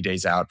believe, 30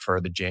 days out for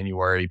the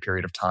January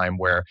period of time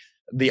where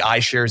the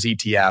iShares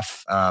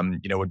ETF,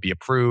 would be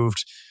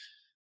approved.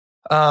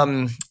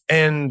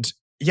 And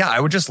Yeah,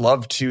 I would just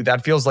love to.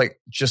 That feels like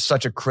just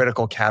such a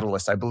critical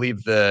catalyst. I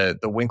believe the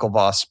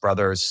Winklevoss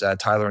brothers,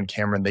 Tyler and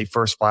Cameron, they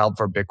first filed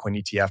for Bitcoin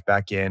ETF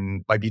back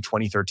in, might be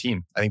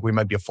 2013. I think we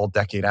might be a full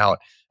decade out.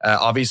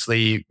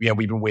 Obviously, we've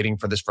been waiting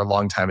for this for a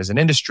long time as an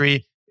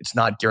industry. It's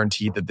not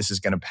guaranteed that this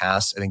is going to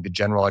pass. I think the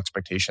general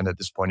expectation at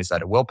this point is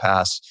that it will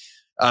pass.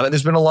 And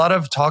there's been a lot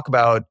of talk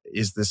about,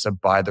 is this a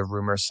buy the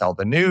rumor, sell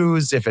the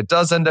news? If it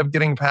does end up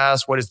getting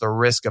passed, what is the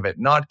risk of it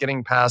not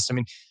getting passed? I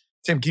mean,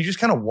 Tim, can you just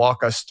kind of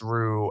walk us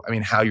through,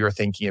 how you're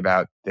thinking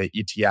about the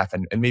ETF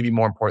and maybe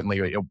more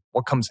importantly,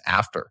 what comes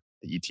after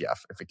the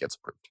ETF if it gets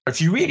approved?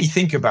 If you really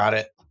think about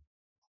it,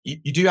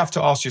 you do have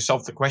to ask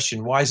yourself the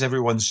question, why is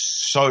everyone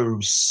so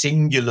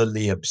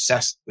singularly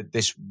obsessed with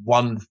this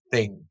one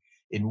thing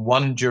in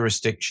one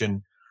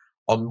jurisdiction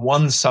on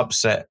one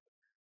subset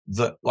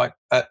that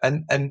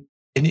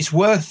and it's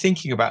worth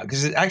thinking about,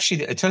 because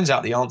it turns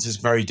out the answer is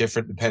very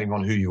different depending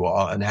on who you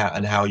are and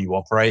how you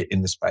operate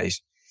in the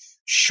space.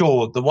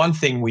 Sure, the one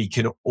thing we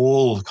can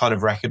all kind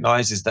of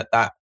recognize is that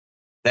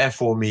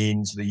therefore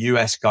means the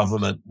US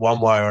government, one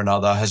way or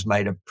another, has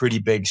made a pretty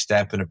big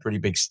step and a pretty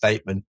big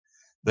statement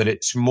that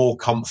it's more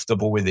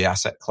comfortable with the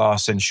asset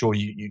class. And sure,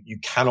 you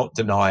cannot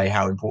deny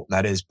how important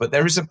that is. But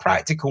there is a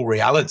practical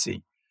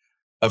reality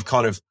of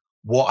kind of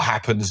what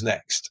happens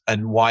next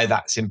and why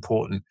that's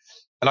important.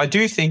 And I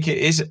do think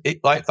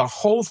like the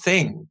whole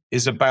thing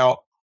is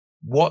about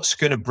what's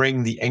going to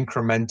bring the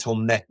incremental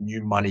net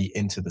new money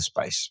into the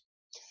space.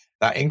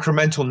 That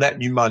incremental net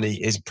new money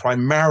is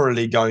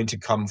primarily going to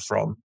come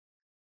from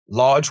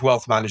large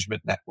wealth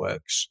management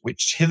networks,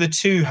 which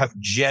hitherto have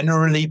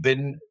generally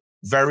been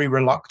very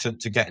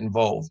reluctant to get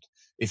involved.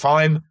 If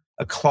I'm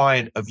a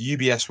client of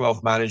UBS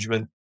Wealth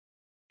Management,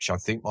 which I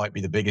think might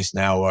be the biggest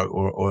now,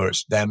 or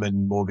it's them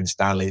and Morgan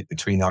Stanley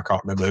between, I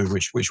can't remember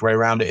which way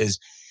around it is.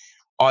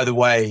 Either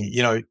way,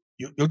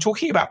 you're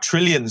talking about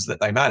trillions that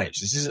they manage.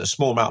 This isn't a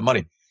small amount of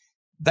money.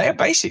 They've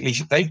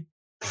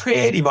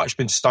pretty much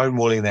been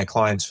stonewalling their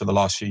clients for the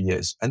last few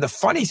years. And the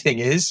funny thing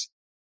is,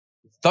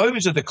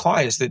 those are the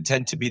clients that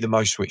tend to be the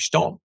most switched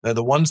on. They're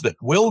the ones that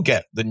will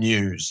get the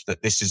news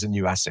that this is a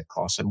new asset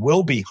class and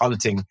will be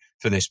hunting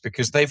for this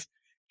because they've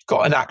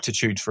got an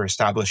aptitude for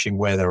establishing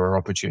where there are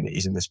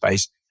opportunities in the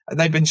space. And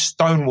they've been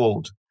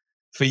stonewalled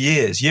for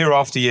years, year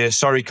after year.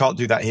 Sorry, can't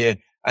do that here.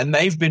 And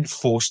they've been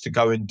forced to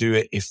go and do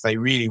it if they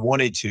really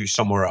wanted to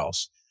somewhere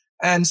else.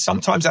 And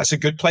sometimes that's a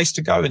good place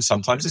to go, and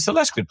sometimes it's a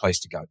less good place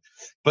to go.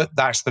 But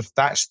that's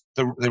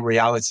the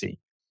reality.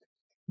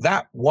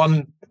 That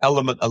one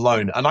element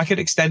alone, and I could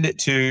extend it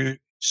to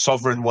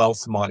sovereign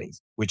wealth money,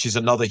 which is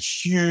another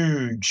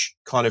huge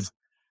kind of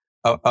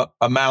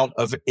amount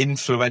of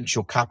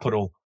influential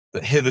capital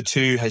that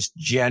hitherto has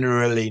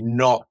generally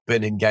not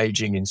been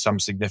engaging in some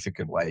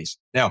significant ways.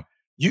 Now,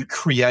 you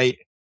create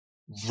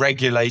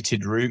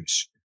regulated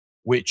routes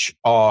which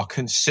are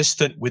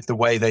consistent with the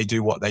way they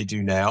do what they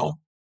do now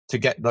to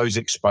get those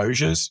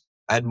exposures,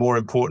 and more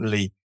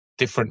importantly,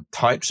 different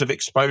types of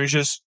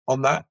exposures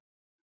on that.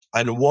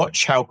 And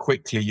watch how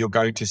quickly you're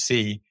going to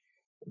see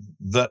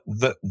the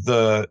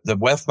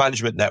wealth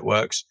management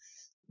networks,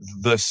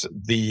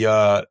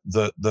 that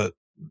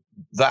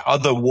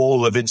other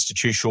wall of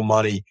institutional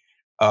money,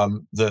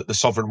 the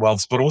sovereign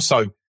wealths, but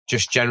also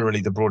just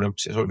generally the broader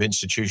sort of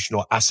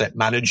institutional asset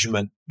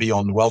management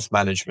beyond wealth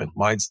management.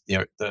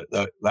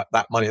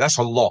 That money, that's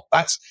a lot.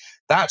 That's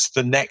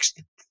the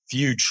next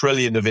few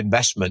trillion of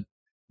investment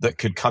that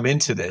could come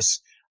into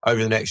this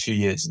over the next few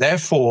years.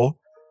 Therefore,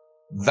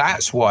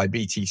 that's why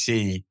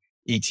BTC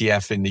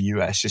ETF in the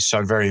US is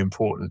so very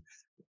important.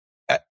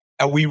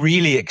 Are we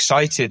really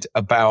excited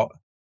about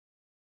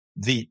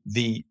the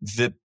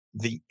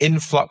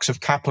influx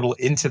of capital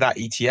into that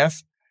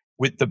ETF?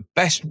 With the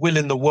best will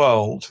in the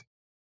world,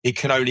 it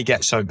can only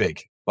get so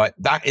big. Like,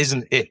 that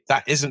isn't it.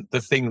 That isn't the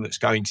thing that's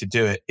going to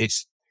do it.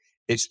 It's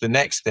the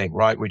next thing,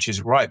 right? Which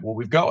is, right, well,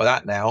 we've got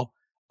that now.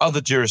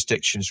 Other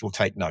jurisdictions will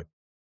take note.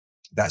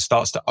 That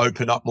starts to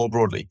open up more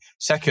broadly.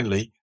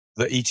 Secondly,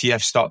 the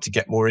ETFs start to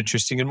get more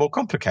interesting and more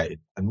complicated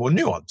and more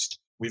nuanced.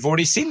 We've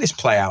already seen this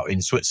play out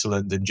in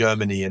Switzerland and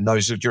Germany, and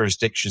those are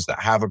jurisdictions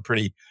that have a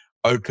pretty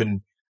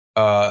open,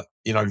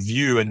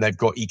 view, and they've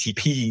got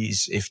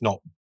ETPs, if not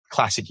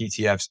classic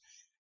ETFs.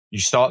 You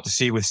start to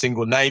see with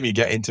single name, you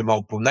get into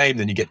multiple name,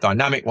 then you get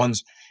dynamic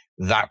ones.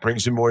 That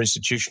brings in more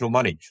institutional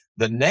money.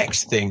 The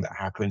next thing that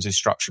happens is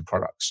structured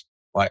products.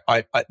 Like,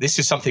 this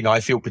is something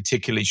I feel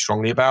particularly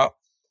strongly about,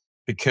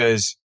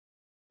 because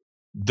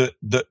the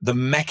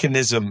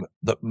mechanism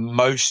that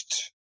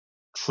most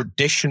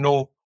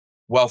traditional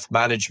wealth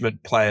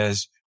management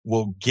players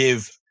will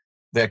give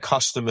their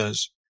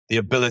customers the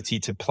ability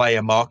to play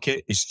a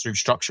market is through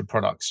structured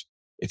products.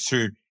 It's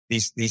through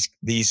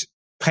these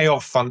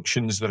payoff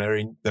functions that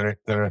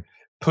are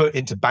put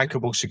into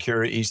bankable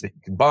securities that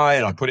you can buy,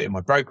 and I put it in my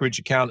brokerage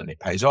account and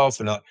it pays off.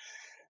 And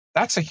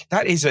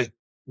that is a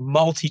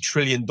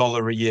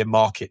multi-trillion-dollar a year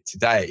market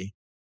today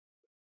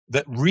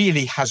that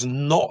really has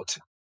not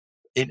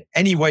in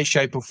any way,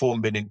 shape or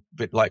form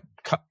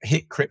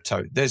hit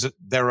crypto.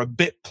 There are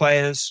bit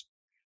players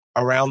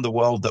around the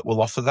world that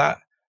will offer that,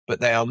 but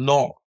they are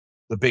not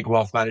the big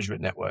wealth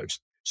management networks.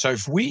 So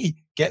if we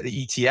get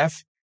the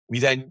ETF, we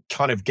then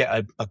kind of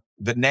get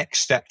the next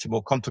step to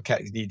more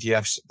complicated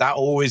ETFs. That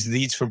always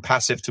leads from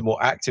passive to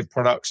more active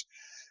products.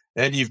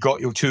 Then you've got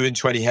your 2 in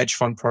 20 hedge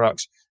fund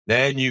products.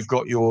 Then you've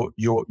got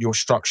your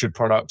structured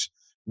products.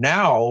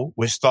 Now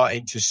we're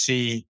starting to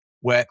see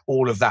where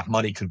all of that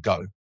money could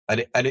go.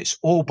 And it's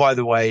all, by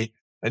the way,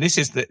 and this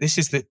is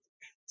the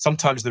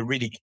sometimes the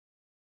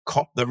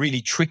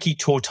really tricky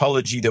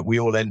tautology that we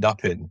all end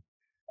up in.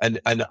 And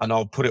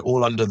I'll put it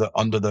all under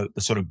the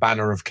sort of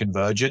banner of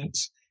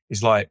convergence,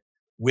 is like,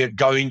 we're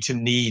going to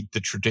need the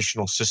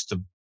traditional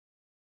system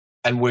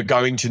and we're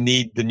going to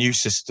need the new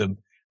system,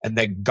 and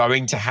they're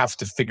going to have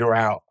to figure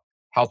out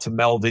how to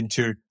meld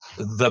into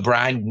the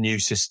brand new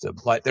system.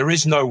 Like, there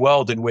is no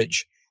world in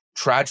which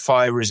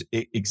TradFi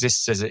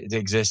exists as it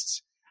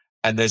exists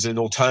and there's an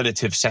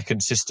alternative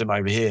second system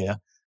over here.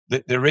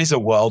 There is a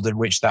world in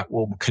which that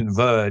will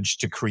converge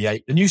to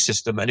create a new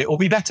system, and it will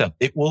be better.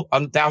 It will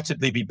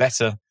undoubtedly be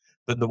better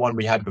than the one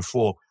we had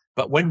before.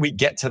 But when we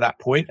get to that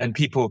point and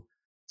people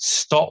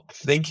stop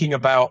thinking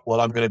about, well,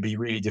 I'm going to be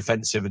really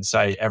defensive and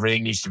say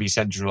everything needs to be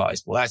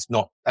centralized. Well, that's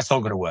not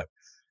going to work.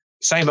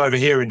 Same over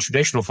here in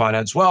traditional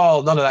finance.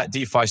 Well, none of that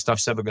DeFi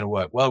stuff's ever going to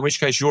work. Well, in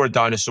which case you're a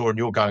dinosaur and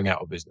you're going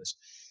out of business.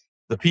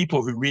 The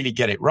people who really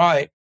get it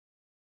right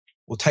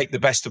will take the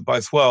best of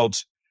both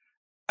worlds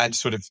and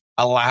sort of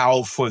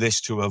allow for this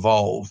to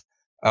evolve.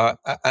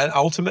 And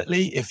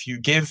ultimately, if you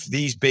give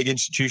these big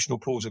institutional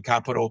pools of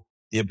capital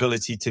the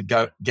ability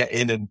to get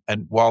in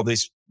and while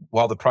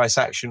the price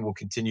action will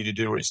continue to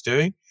do what it's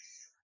doing,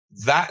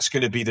 that's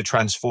going to be the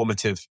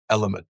transformative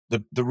element.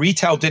 The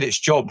retail did its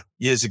job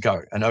years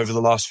ago and over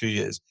the last few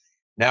years.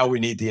 Now we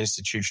need the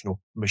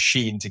institutional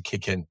machine to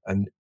kick in,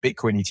 and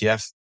Bitcoin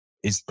ETF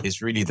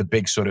is really the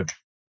big sort of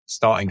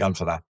starting gun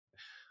for that.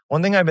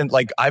 One thing I've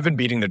been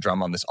beating the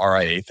drum on this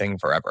RIA thing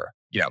forever.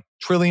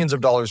 Trillions of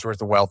dollars worth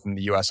of wealth in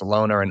the US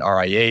alone are in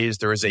RIAs.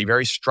 There is a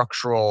very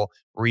structural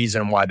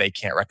reason why they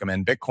can't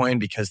recommend Bitcoin,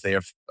 because they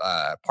have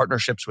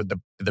partnerships with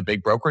the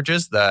big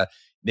brokerages, the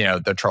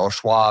Charles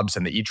Schwabs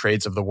and the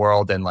E-Trades of the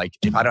world. And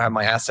if I don't have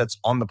my assets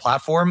on the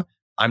platform,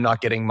 I'm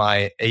not getting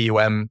my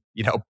AUM,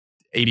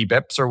 80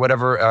 bips or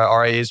whatever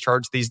RIAs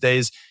charge these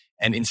days.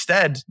 And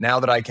instead,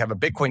 now that I have a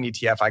Bitcoin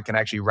ETF, I can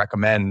actually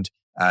recommend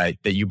that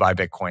you buy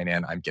Bitcoin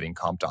and I'm getting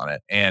comped on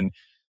it. And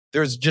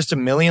there's just a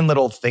million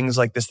little things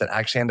like this that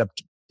actually end up,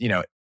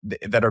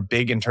 that are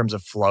big in terms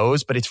of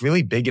flows, but it's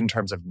really big in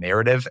terms of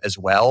narrative as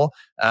well.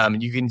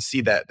 You can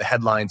see that the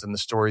headlines and the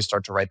stories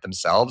start to write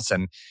themselves.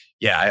 And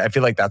I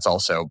feel like that's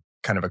also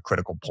kind of a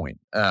critical point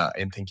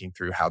in thinking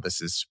through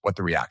what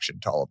the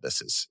reaction to all of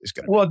this is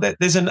going to be. Well,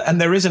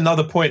 there is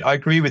another point. I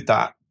agree with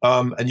that.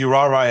 And your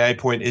RIA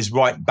point is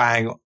right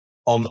bang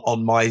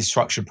on my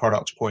structured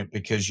products point,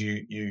 because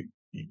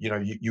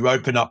you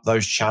open up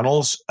those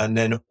channels and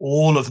then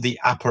all of the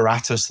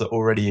apparatus that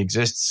already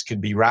exists can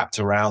be wrapped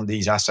around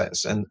these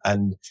assets. And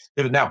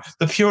now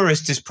the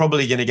purist is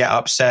probably going to get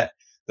upset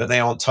that they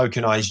aren't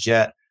tokenized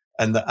yet,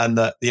 and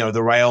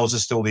the rails are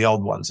still the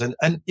old ones.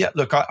 And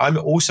look, I'm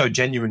also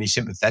genuinely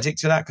sympathetic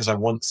to that, because I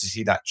want to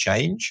see that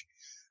change.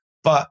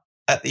 But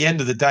at the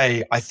end of the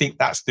day, I think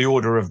that's the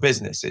order of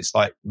business. It's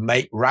like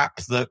wrap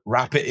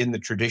it in the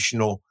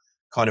traditional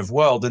kind of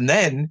world, and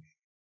then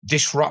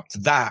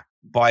disrupt that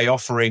by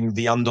offering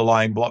the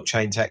underlying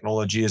blockchain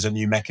technology as a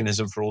new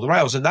mechanism for all the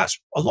rails. And that's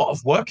a lot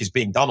of work is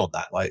being done on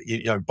that,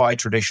 by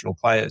traditional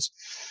players.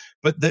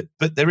 But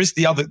there is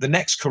the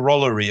next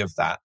corollary of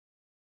that,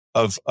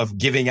 of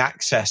giving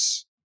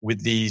access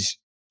with these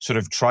sort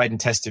of tried and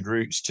tested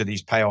routes to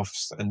these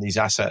payoffs and these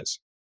assets,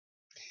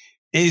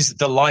 is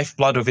the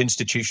lifeblood of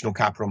institutional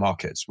capital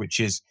markets, which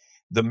is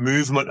the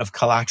movement of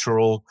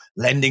collateral,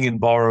 lending and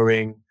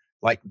borrowing.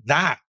 Like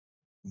that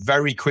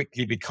very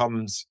quickly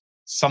becomes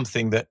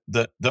something that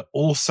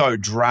also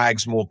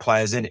drags more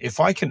players in. If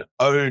I can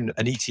own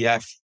an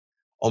ETF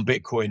on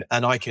Bitcoin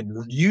and I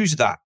can use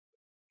that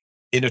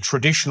in a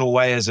traditional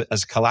way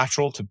as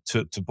collateral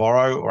to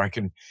borrow, or I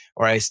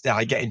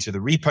get into the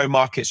repo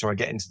markets, or I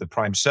get into the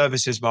prime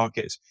services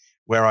markets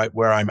where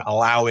I'm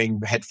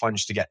allowing hedge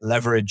funds to get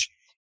leverage.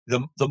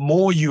 The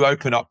more you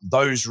open up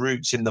those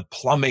routes in the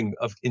plumbing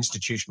of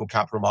institutional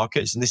capital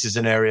markets, and this is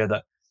an area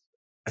that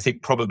I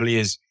think probably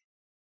is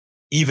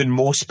even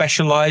more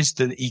specialized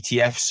than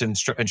ETFs and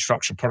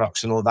structured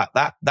products and all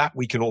that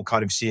we can all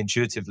kind of see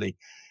intuitively.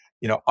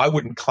 I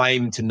wouldn't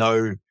claim to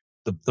know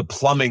the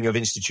plumbing of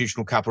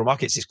institutional capital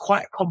markets. It's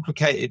quite a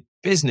complicated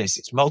business.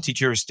 It's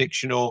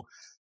multi-jurisdictional.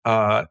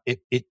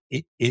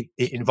 It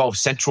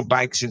involves central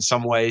banks in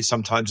some ways,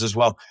 sometimes as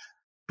well.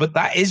 But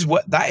that is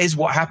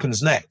what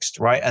happens next,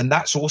 right? And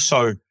that's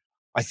also,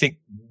 I think,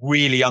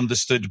 really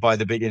understood by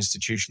the big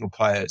institutional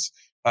players.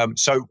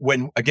 So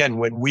when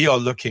we are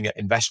looking at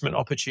investment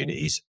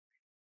opportunities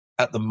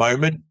at the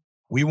moment,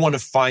 we want to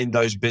find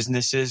those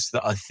businesses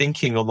that are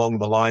thinking along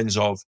the lines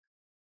of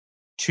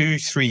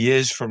 2-3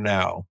 years from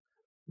now,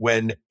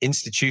 when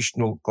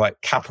institutional like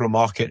capital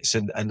markets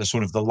and the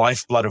sort of the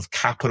lifeblood of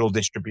capital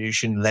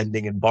distribution,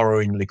 lending and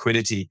borrowing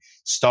liquidity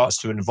starts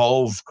to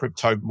involve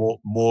crypto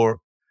more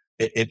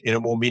in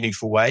a more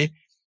meaningful way,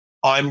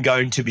 I'm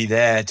going to be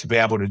there to be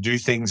able to do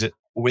things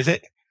with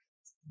it.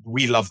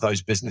 We love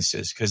those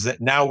businesses because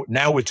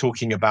now we're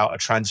talking about a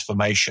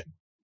transformation.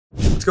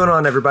 What's going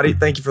on, everybody?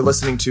 Thank you for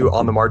listening to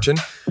On the Margin.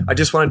 I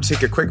just wanted to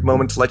take a quick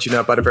moment to let you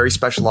know about a very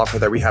special offer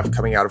that we have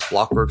coming out of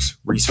Blockworks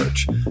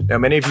Research. Now,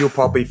 many of you will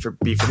probably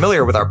be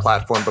familiar with our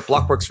platform, but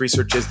Blockworks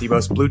Research is the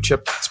most blue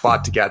chip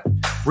spot to get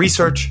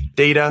research,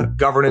 data,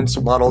 governance,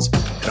 models,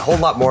 and a whole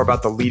lot more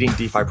about the leading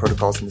DeFi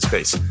protocols in the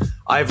space.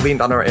 I've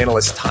leaned on our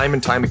analysts time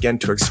and time again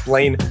to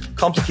explain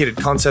complicated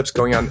concepts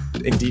going on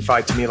in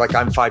DeFi to me like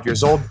I'm 5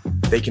 years old.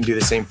 They can do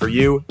the same for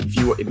you. If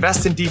you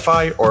invest in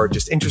DeFi or are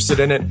just interested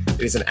in it,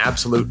 it is an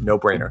absolute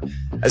no-brainer.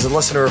 As a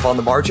listener of On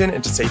the Margin,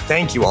 and to say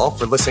thank you all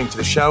for listening to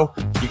the show,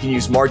 you can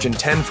use Margin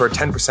 10 for a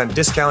 10%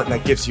 discount, and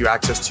that gives you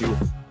access to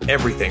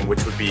everything,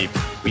 which would be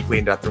weekly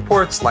in-depth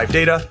reports, live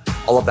data,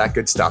 all of that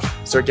good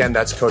stuff. So again,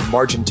 that's code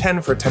Margin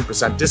 10 for a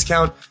 10%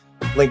 discount.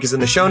 Link is in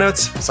the show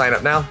notes. Sign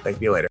up now.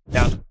 Thank you later.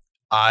 Yeah.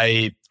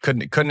 I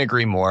couldn't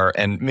agree more.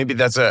 And maybe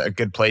that's a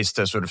good place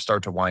to sort of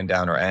start to wind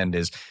down or end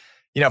is,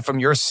 from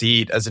your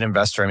seat as an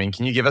investor, I mean,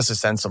 can you give us a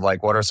sense of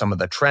like, what are some of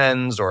the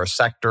trends or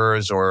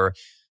sectors or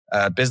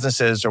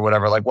businesses or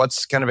whatever? Like,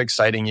 what's kind of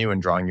exciting you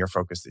and drawing your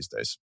focus these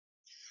days?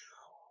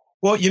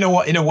 Well, you know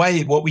what, in a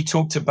way, what we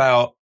talked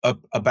about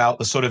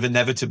the sort of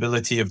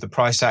inevitability of the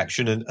price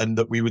action and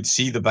that we would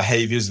see the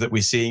behaviors that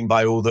we're seeing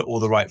by all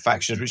the right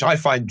factions, which I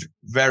find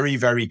very,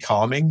 very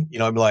calming.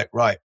 I'm like,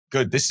 right,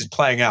 good. This is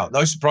playing out.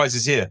 No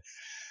surprises here.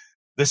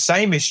 The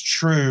same is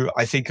true,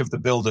 I think, of the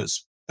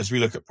builders as we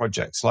look at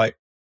projects. Like,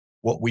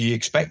 what we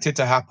expected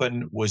to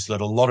happen was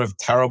that a lot of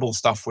terrible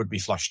stuff would be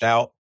flushed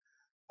out.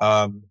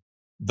 Hey,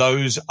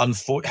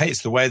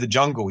 it's the way of the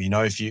jungle.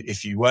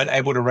 If you weren't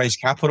able to raise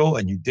capital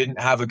and you didn't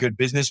have a good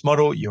business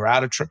model, you're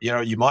out of,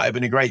 you might have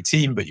been a great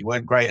team, but you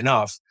weren't great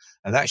enough.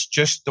 And that's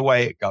just the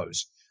way it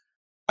goes.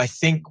 I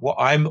think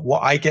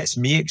what gets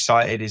me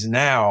excited is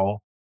now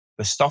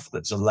the stuff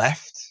that's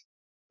left,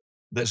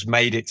 that's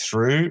made it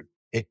through,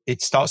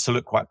 it starts to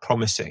look quite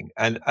promising.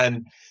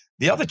 And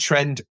the other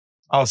trend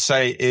I'll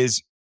say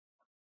is,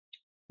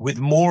 with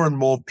more and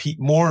more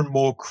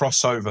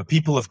crossover,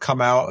 people have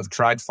come out of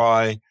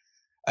TradFi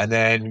and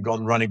then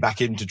gone running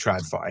back into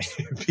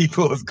TradFi.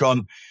 People have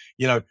gone,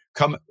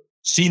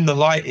 seen the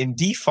light in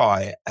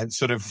DeFi and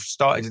sort of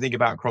started to think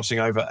about crossing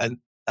over. And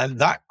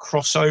that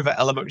crossover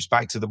element, which is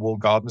back to the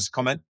walled gardens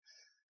comment,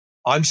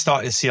 I'm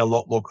starting to see a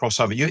lot more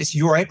crossover.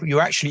 You're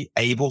actually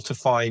able to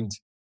find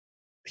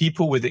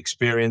people with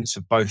experience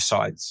of both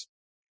sides.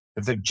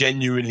 If they've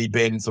genuinely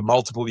been for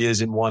multiple years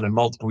in one and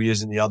multiple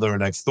years in the other,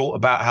 and they've thought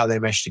about how they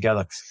mesh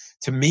together.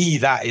 To me,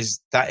 that is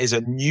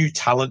a new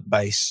talent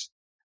base,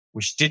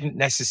 which didn't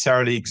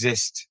necessarily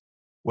exist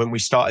when we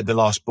started the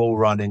last bull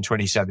run in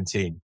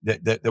 2017.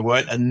 That there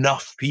weren't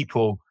enough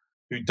people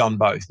who'd done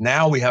both.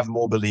 Now we have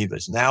more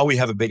believers. Now we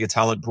have a bigger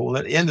talent pool.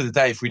 At the end of the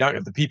day, if we don't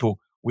have the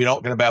people, we're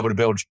not going to be able to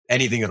build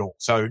anything at all.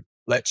 So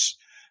let's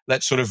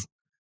sort of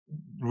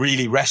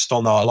really rest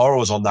on our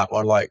laurels on that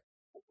one. Like,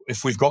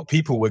 if we've got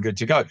people, we're good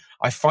to go.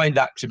 I find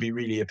that to be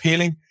really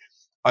appealing.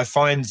 I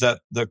find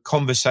that the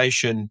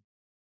conversation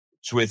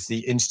with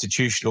the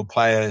institutional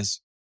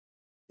players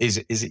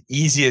is as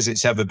easy as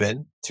it's ever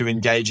been to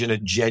engage in a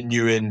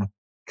genuine,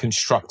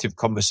 constructive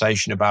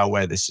conversation about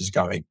where this is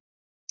going.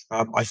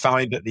 I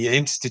find that the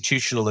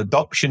institutional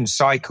adoption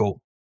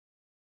cycle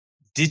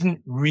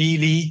didn't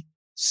really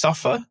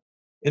suffer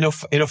in a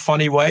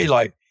funny way.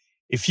 Like,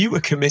 if you were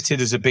committed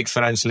as a big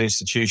financial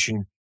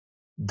institution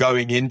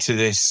going into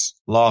this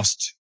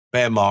last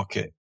bear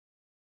market,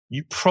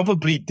 you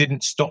probably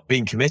didn't stop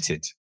being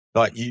committed.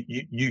 Like,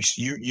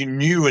 you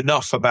knew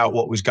enough about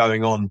what was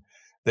going on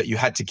that you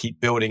had to keep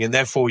building, and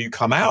therefore you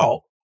come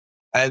out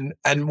and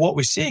what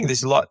we're seeing,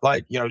 there's a lot,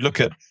 like, look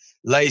at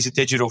Laser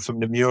Digital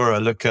from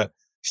Nomura, look at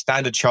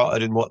Standard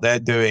Chartered and what they're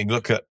doing,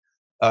 look at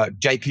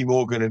JP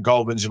Morgan and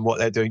Goldman's and what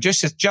they're doing,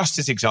 just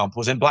as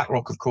examples, and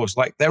BlackRock, of course.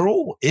 Like, they're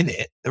all in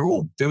it, they're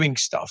all doing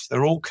stuff,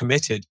 they're all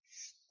committed.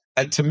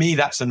 And to me,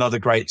 that's another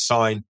great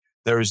sign.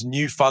 There is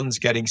new funds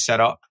getting set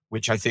up,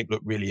 which I think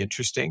look really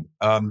interesting.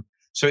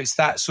 So it's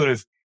that sort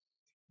of,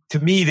 to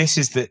me, this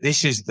is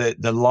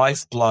the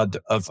lifeblood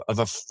of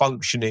a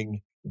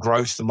functioning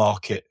growth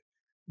market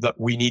that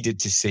we needed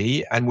to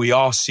see, and we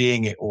are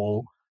seeing it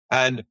all.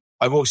 And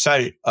I will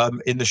say,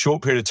 in the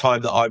short period of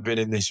time that I've been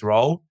in this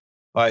role,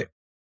 I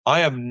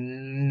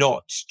am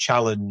not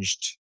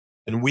challenged,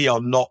 and we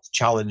are not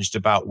challenged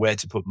about where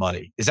to put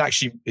money. It's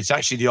actually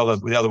the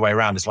other way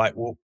around. It's like,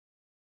 well,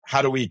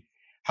 how do we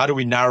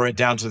narrow it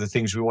down to the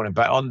things we want to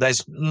bet on?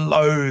 There's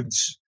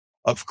loads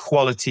of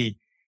quality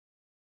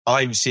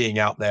I'm seeing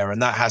out there,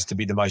 and that has to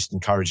be the most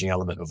encouraging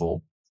element of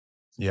all.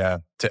 Yeah,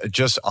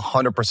 just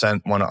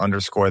 100% want to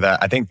underscore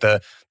that. I think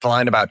the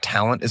line about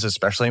talent is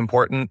especially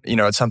important.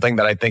 It's something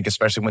that I think,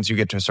 especially once you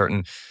get to a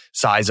certain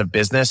size of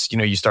business,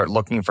 you start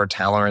looking for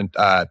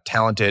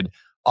talented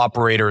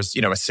operators,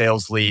 a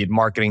sales lead,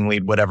 marketing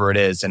lead, whatever it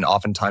is. And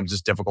oftentimes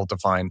it's difficult to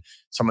find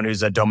someone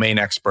who's a domain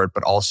expert,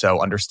 but also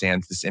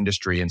understands this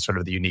industry and sort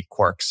of the unique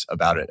quirks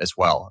about it as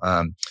well.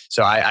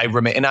 So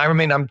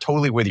I'm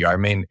totally with you. I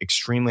remain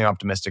extremely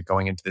optimistic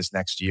going into this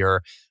next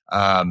year.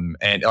 And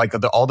like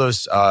all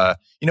those,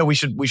 we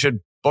should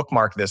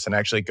bookmark this and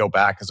actually go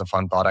back as a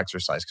fun thought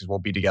exercise, because we'll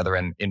be together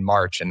in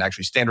March, and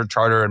actually Standard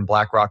Chartered and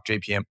BlackRock,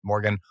 JP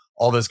Morgan,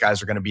 all those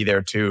guys are going to be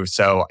there too.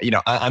 So,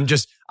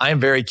 I am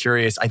very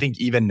curious. I think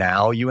even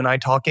now, you and I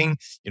talking,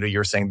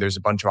 you're saying there's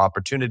a bunch of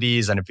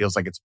opportunities and it feels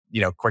like it's,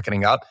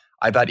 quickening up.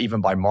 I bet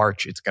even by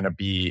March, it's going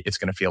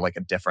to feel like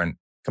a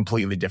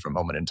completely different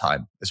moment in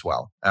time as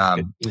well.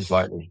 It is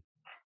likely.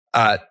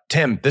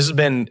 Tim, this has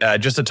been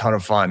just a ton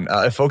of fun.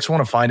 If folks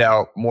want to find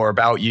out more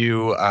about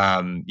you,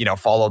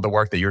 follow the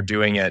work that you're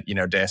doing at,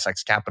 Deus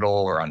Ex Capital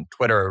or on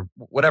Twitter,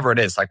 whatever it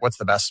is, like what's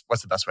the best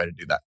way to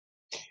do that?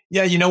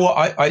 Yeah, you know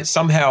what? I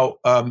somehow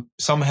the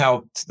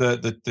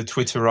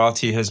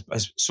Twitterati has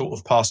sort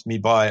of passed me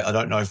by. I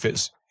don't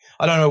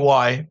know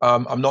why.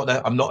 I'm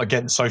not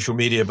against social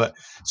media, but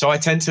so I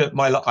tend to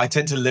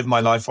live my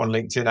life on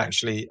LinkedIn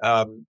actually.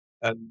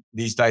 And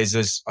these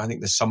days I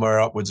think there's somewhere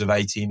upwards of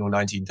 18 or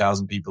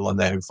 19,000 people on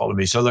there who follow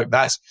me. So look,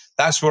 that's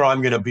where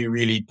I'm going to be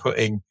really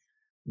putting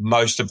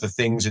most of the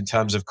things in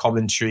terms of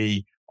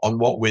commentary on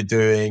what we're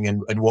doing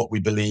and what we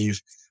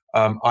believe.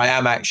 I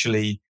am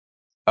actually,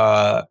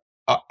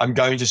 I'm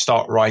going to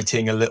start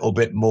writing a little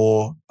bit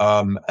more,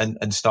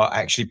 and start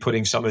actually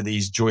putting some of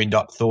these joined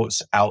up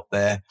thoughts out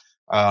there.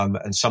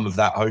 And some of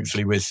that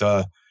hopefully with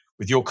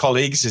your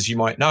colleagues, as you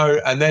might know.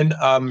 And then,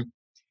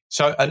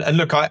 and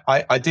look,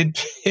 I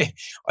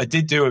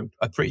did do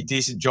a pretty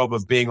decent job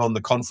of being on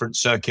the conference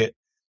circuit,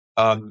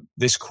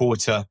 this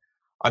quarter.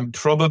 I'm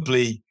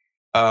probably,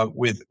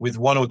 with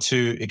one or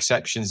two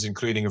exceptions,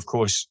 including of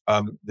course,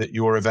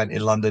 your event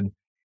in London,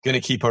 going to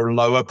keep a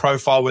lower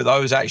profile with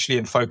those actually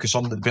and focus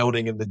on the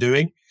building and the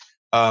doing.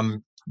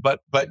 But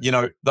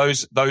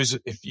those,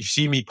 if you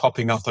see me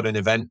popping up at an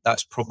event,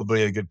 that's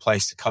probably a good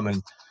place to come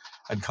and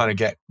kind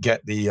of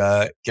get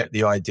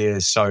the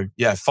ideas. So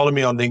yeah, follow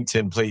me on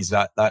LinkedIn, please.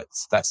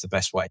 That's the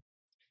best way.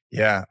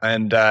 Yeah,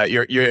 and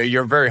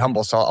you're very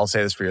humble, so I'll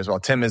say this for you as well.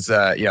 Tim is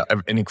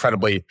an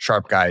incredibly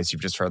sharp guy, as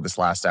you've just heard this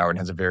last hour, and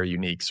has a very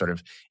unique sort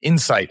of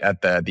insight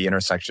at the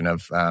intersection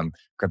of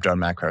crypto and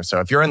macro. So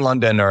if you're in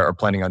London or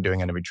planning on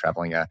doing any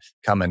traveling,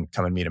 come and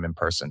meet him in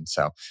person.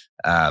 So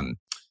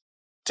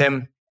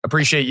Tim,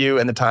 appreciate you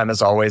and the time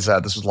as always.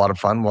 This was a lot of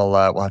fun. We'll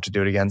have to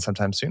do it again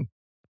sometime soon.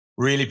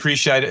 Really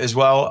appreciate it as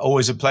well.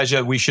 Always a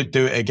pleasure. We should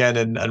do it again,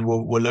 and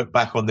we'll look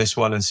back on this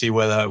one and see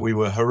whether we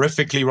were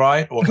horrifically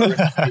right or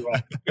horrifically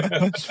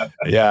wrong.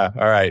 Yeah.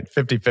 All right.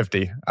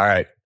 50-50. All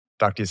right.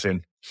 Talk to you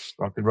soon.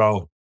 Rock and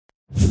roll.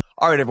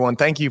 All right, everyone.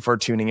 Thank you for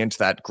tuning into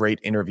that great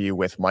interview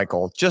with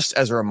Michael. Just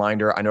as a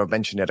reminder, I know I've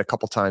mentioned it a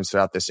couple times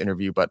throughout this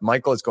interview, but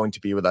Michael is going to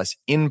be with us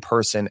in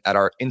person at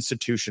our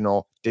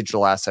Institutional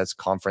Digital Assets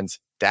Conference,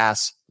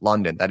 DAS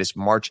London. That is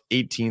March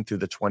 18th through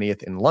the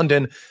 20th in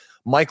London.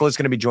 Michael is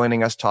going to be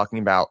joining us talking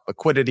about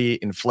liquidity,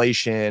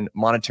 inflation,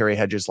 monetary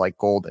hedges like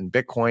gold and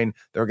Bitcoin.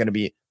 There are going to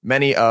be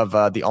many of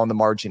the On the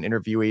Margin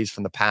interviewees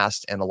from the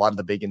past and a lot of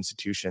the big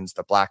institutions,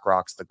 the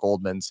BlackRocks, the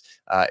Goldmans,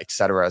 et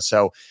cetera.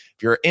 So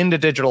if you're into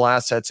digital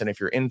assets and if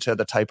you're into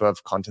the type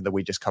of content that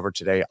we just covered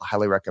today, I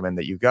highly recommend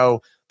that you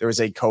go. There is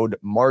a code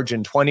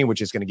MARGIN20, which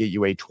is going to get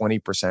you a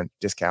 20%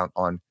 discount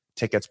on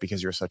tickets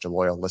because you're such a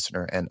loyal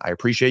listener. And I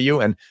appreciate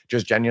you and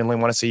just genuinely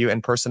want to see you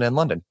in person in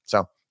London.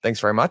 So thanks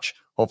very much.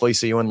 Hopefully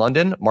see you in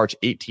London, March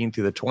 18th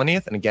through the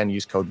 20th. And again,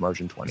 use code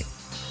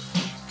MARGIN20.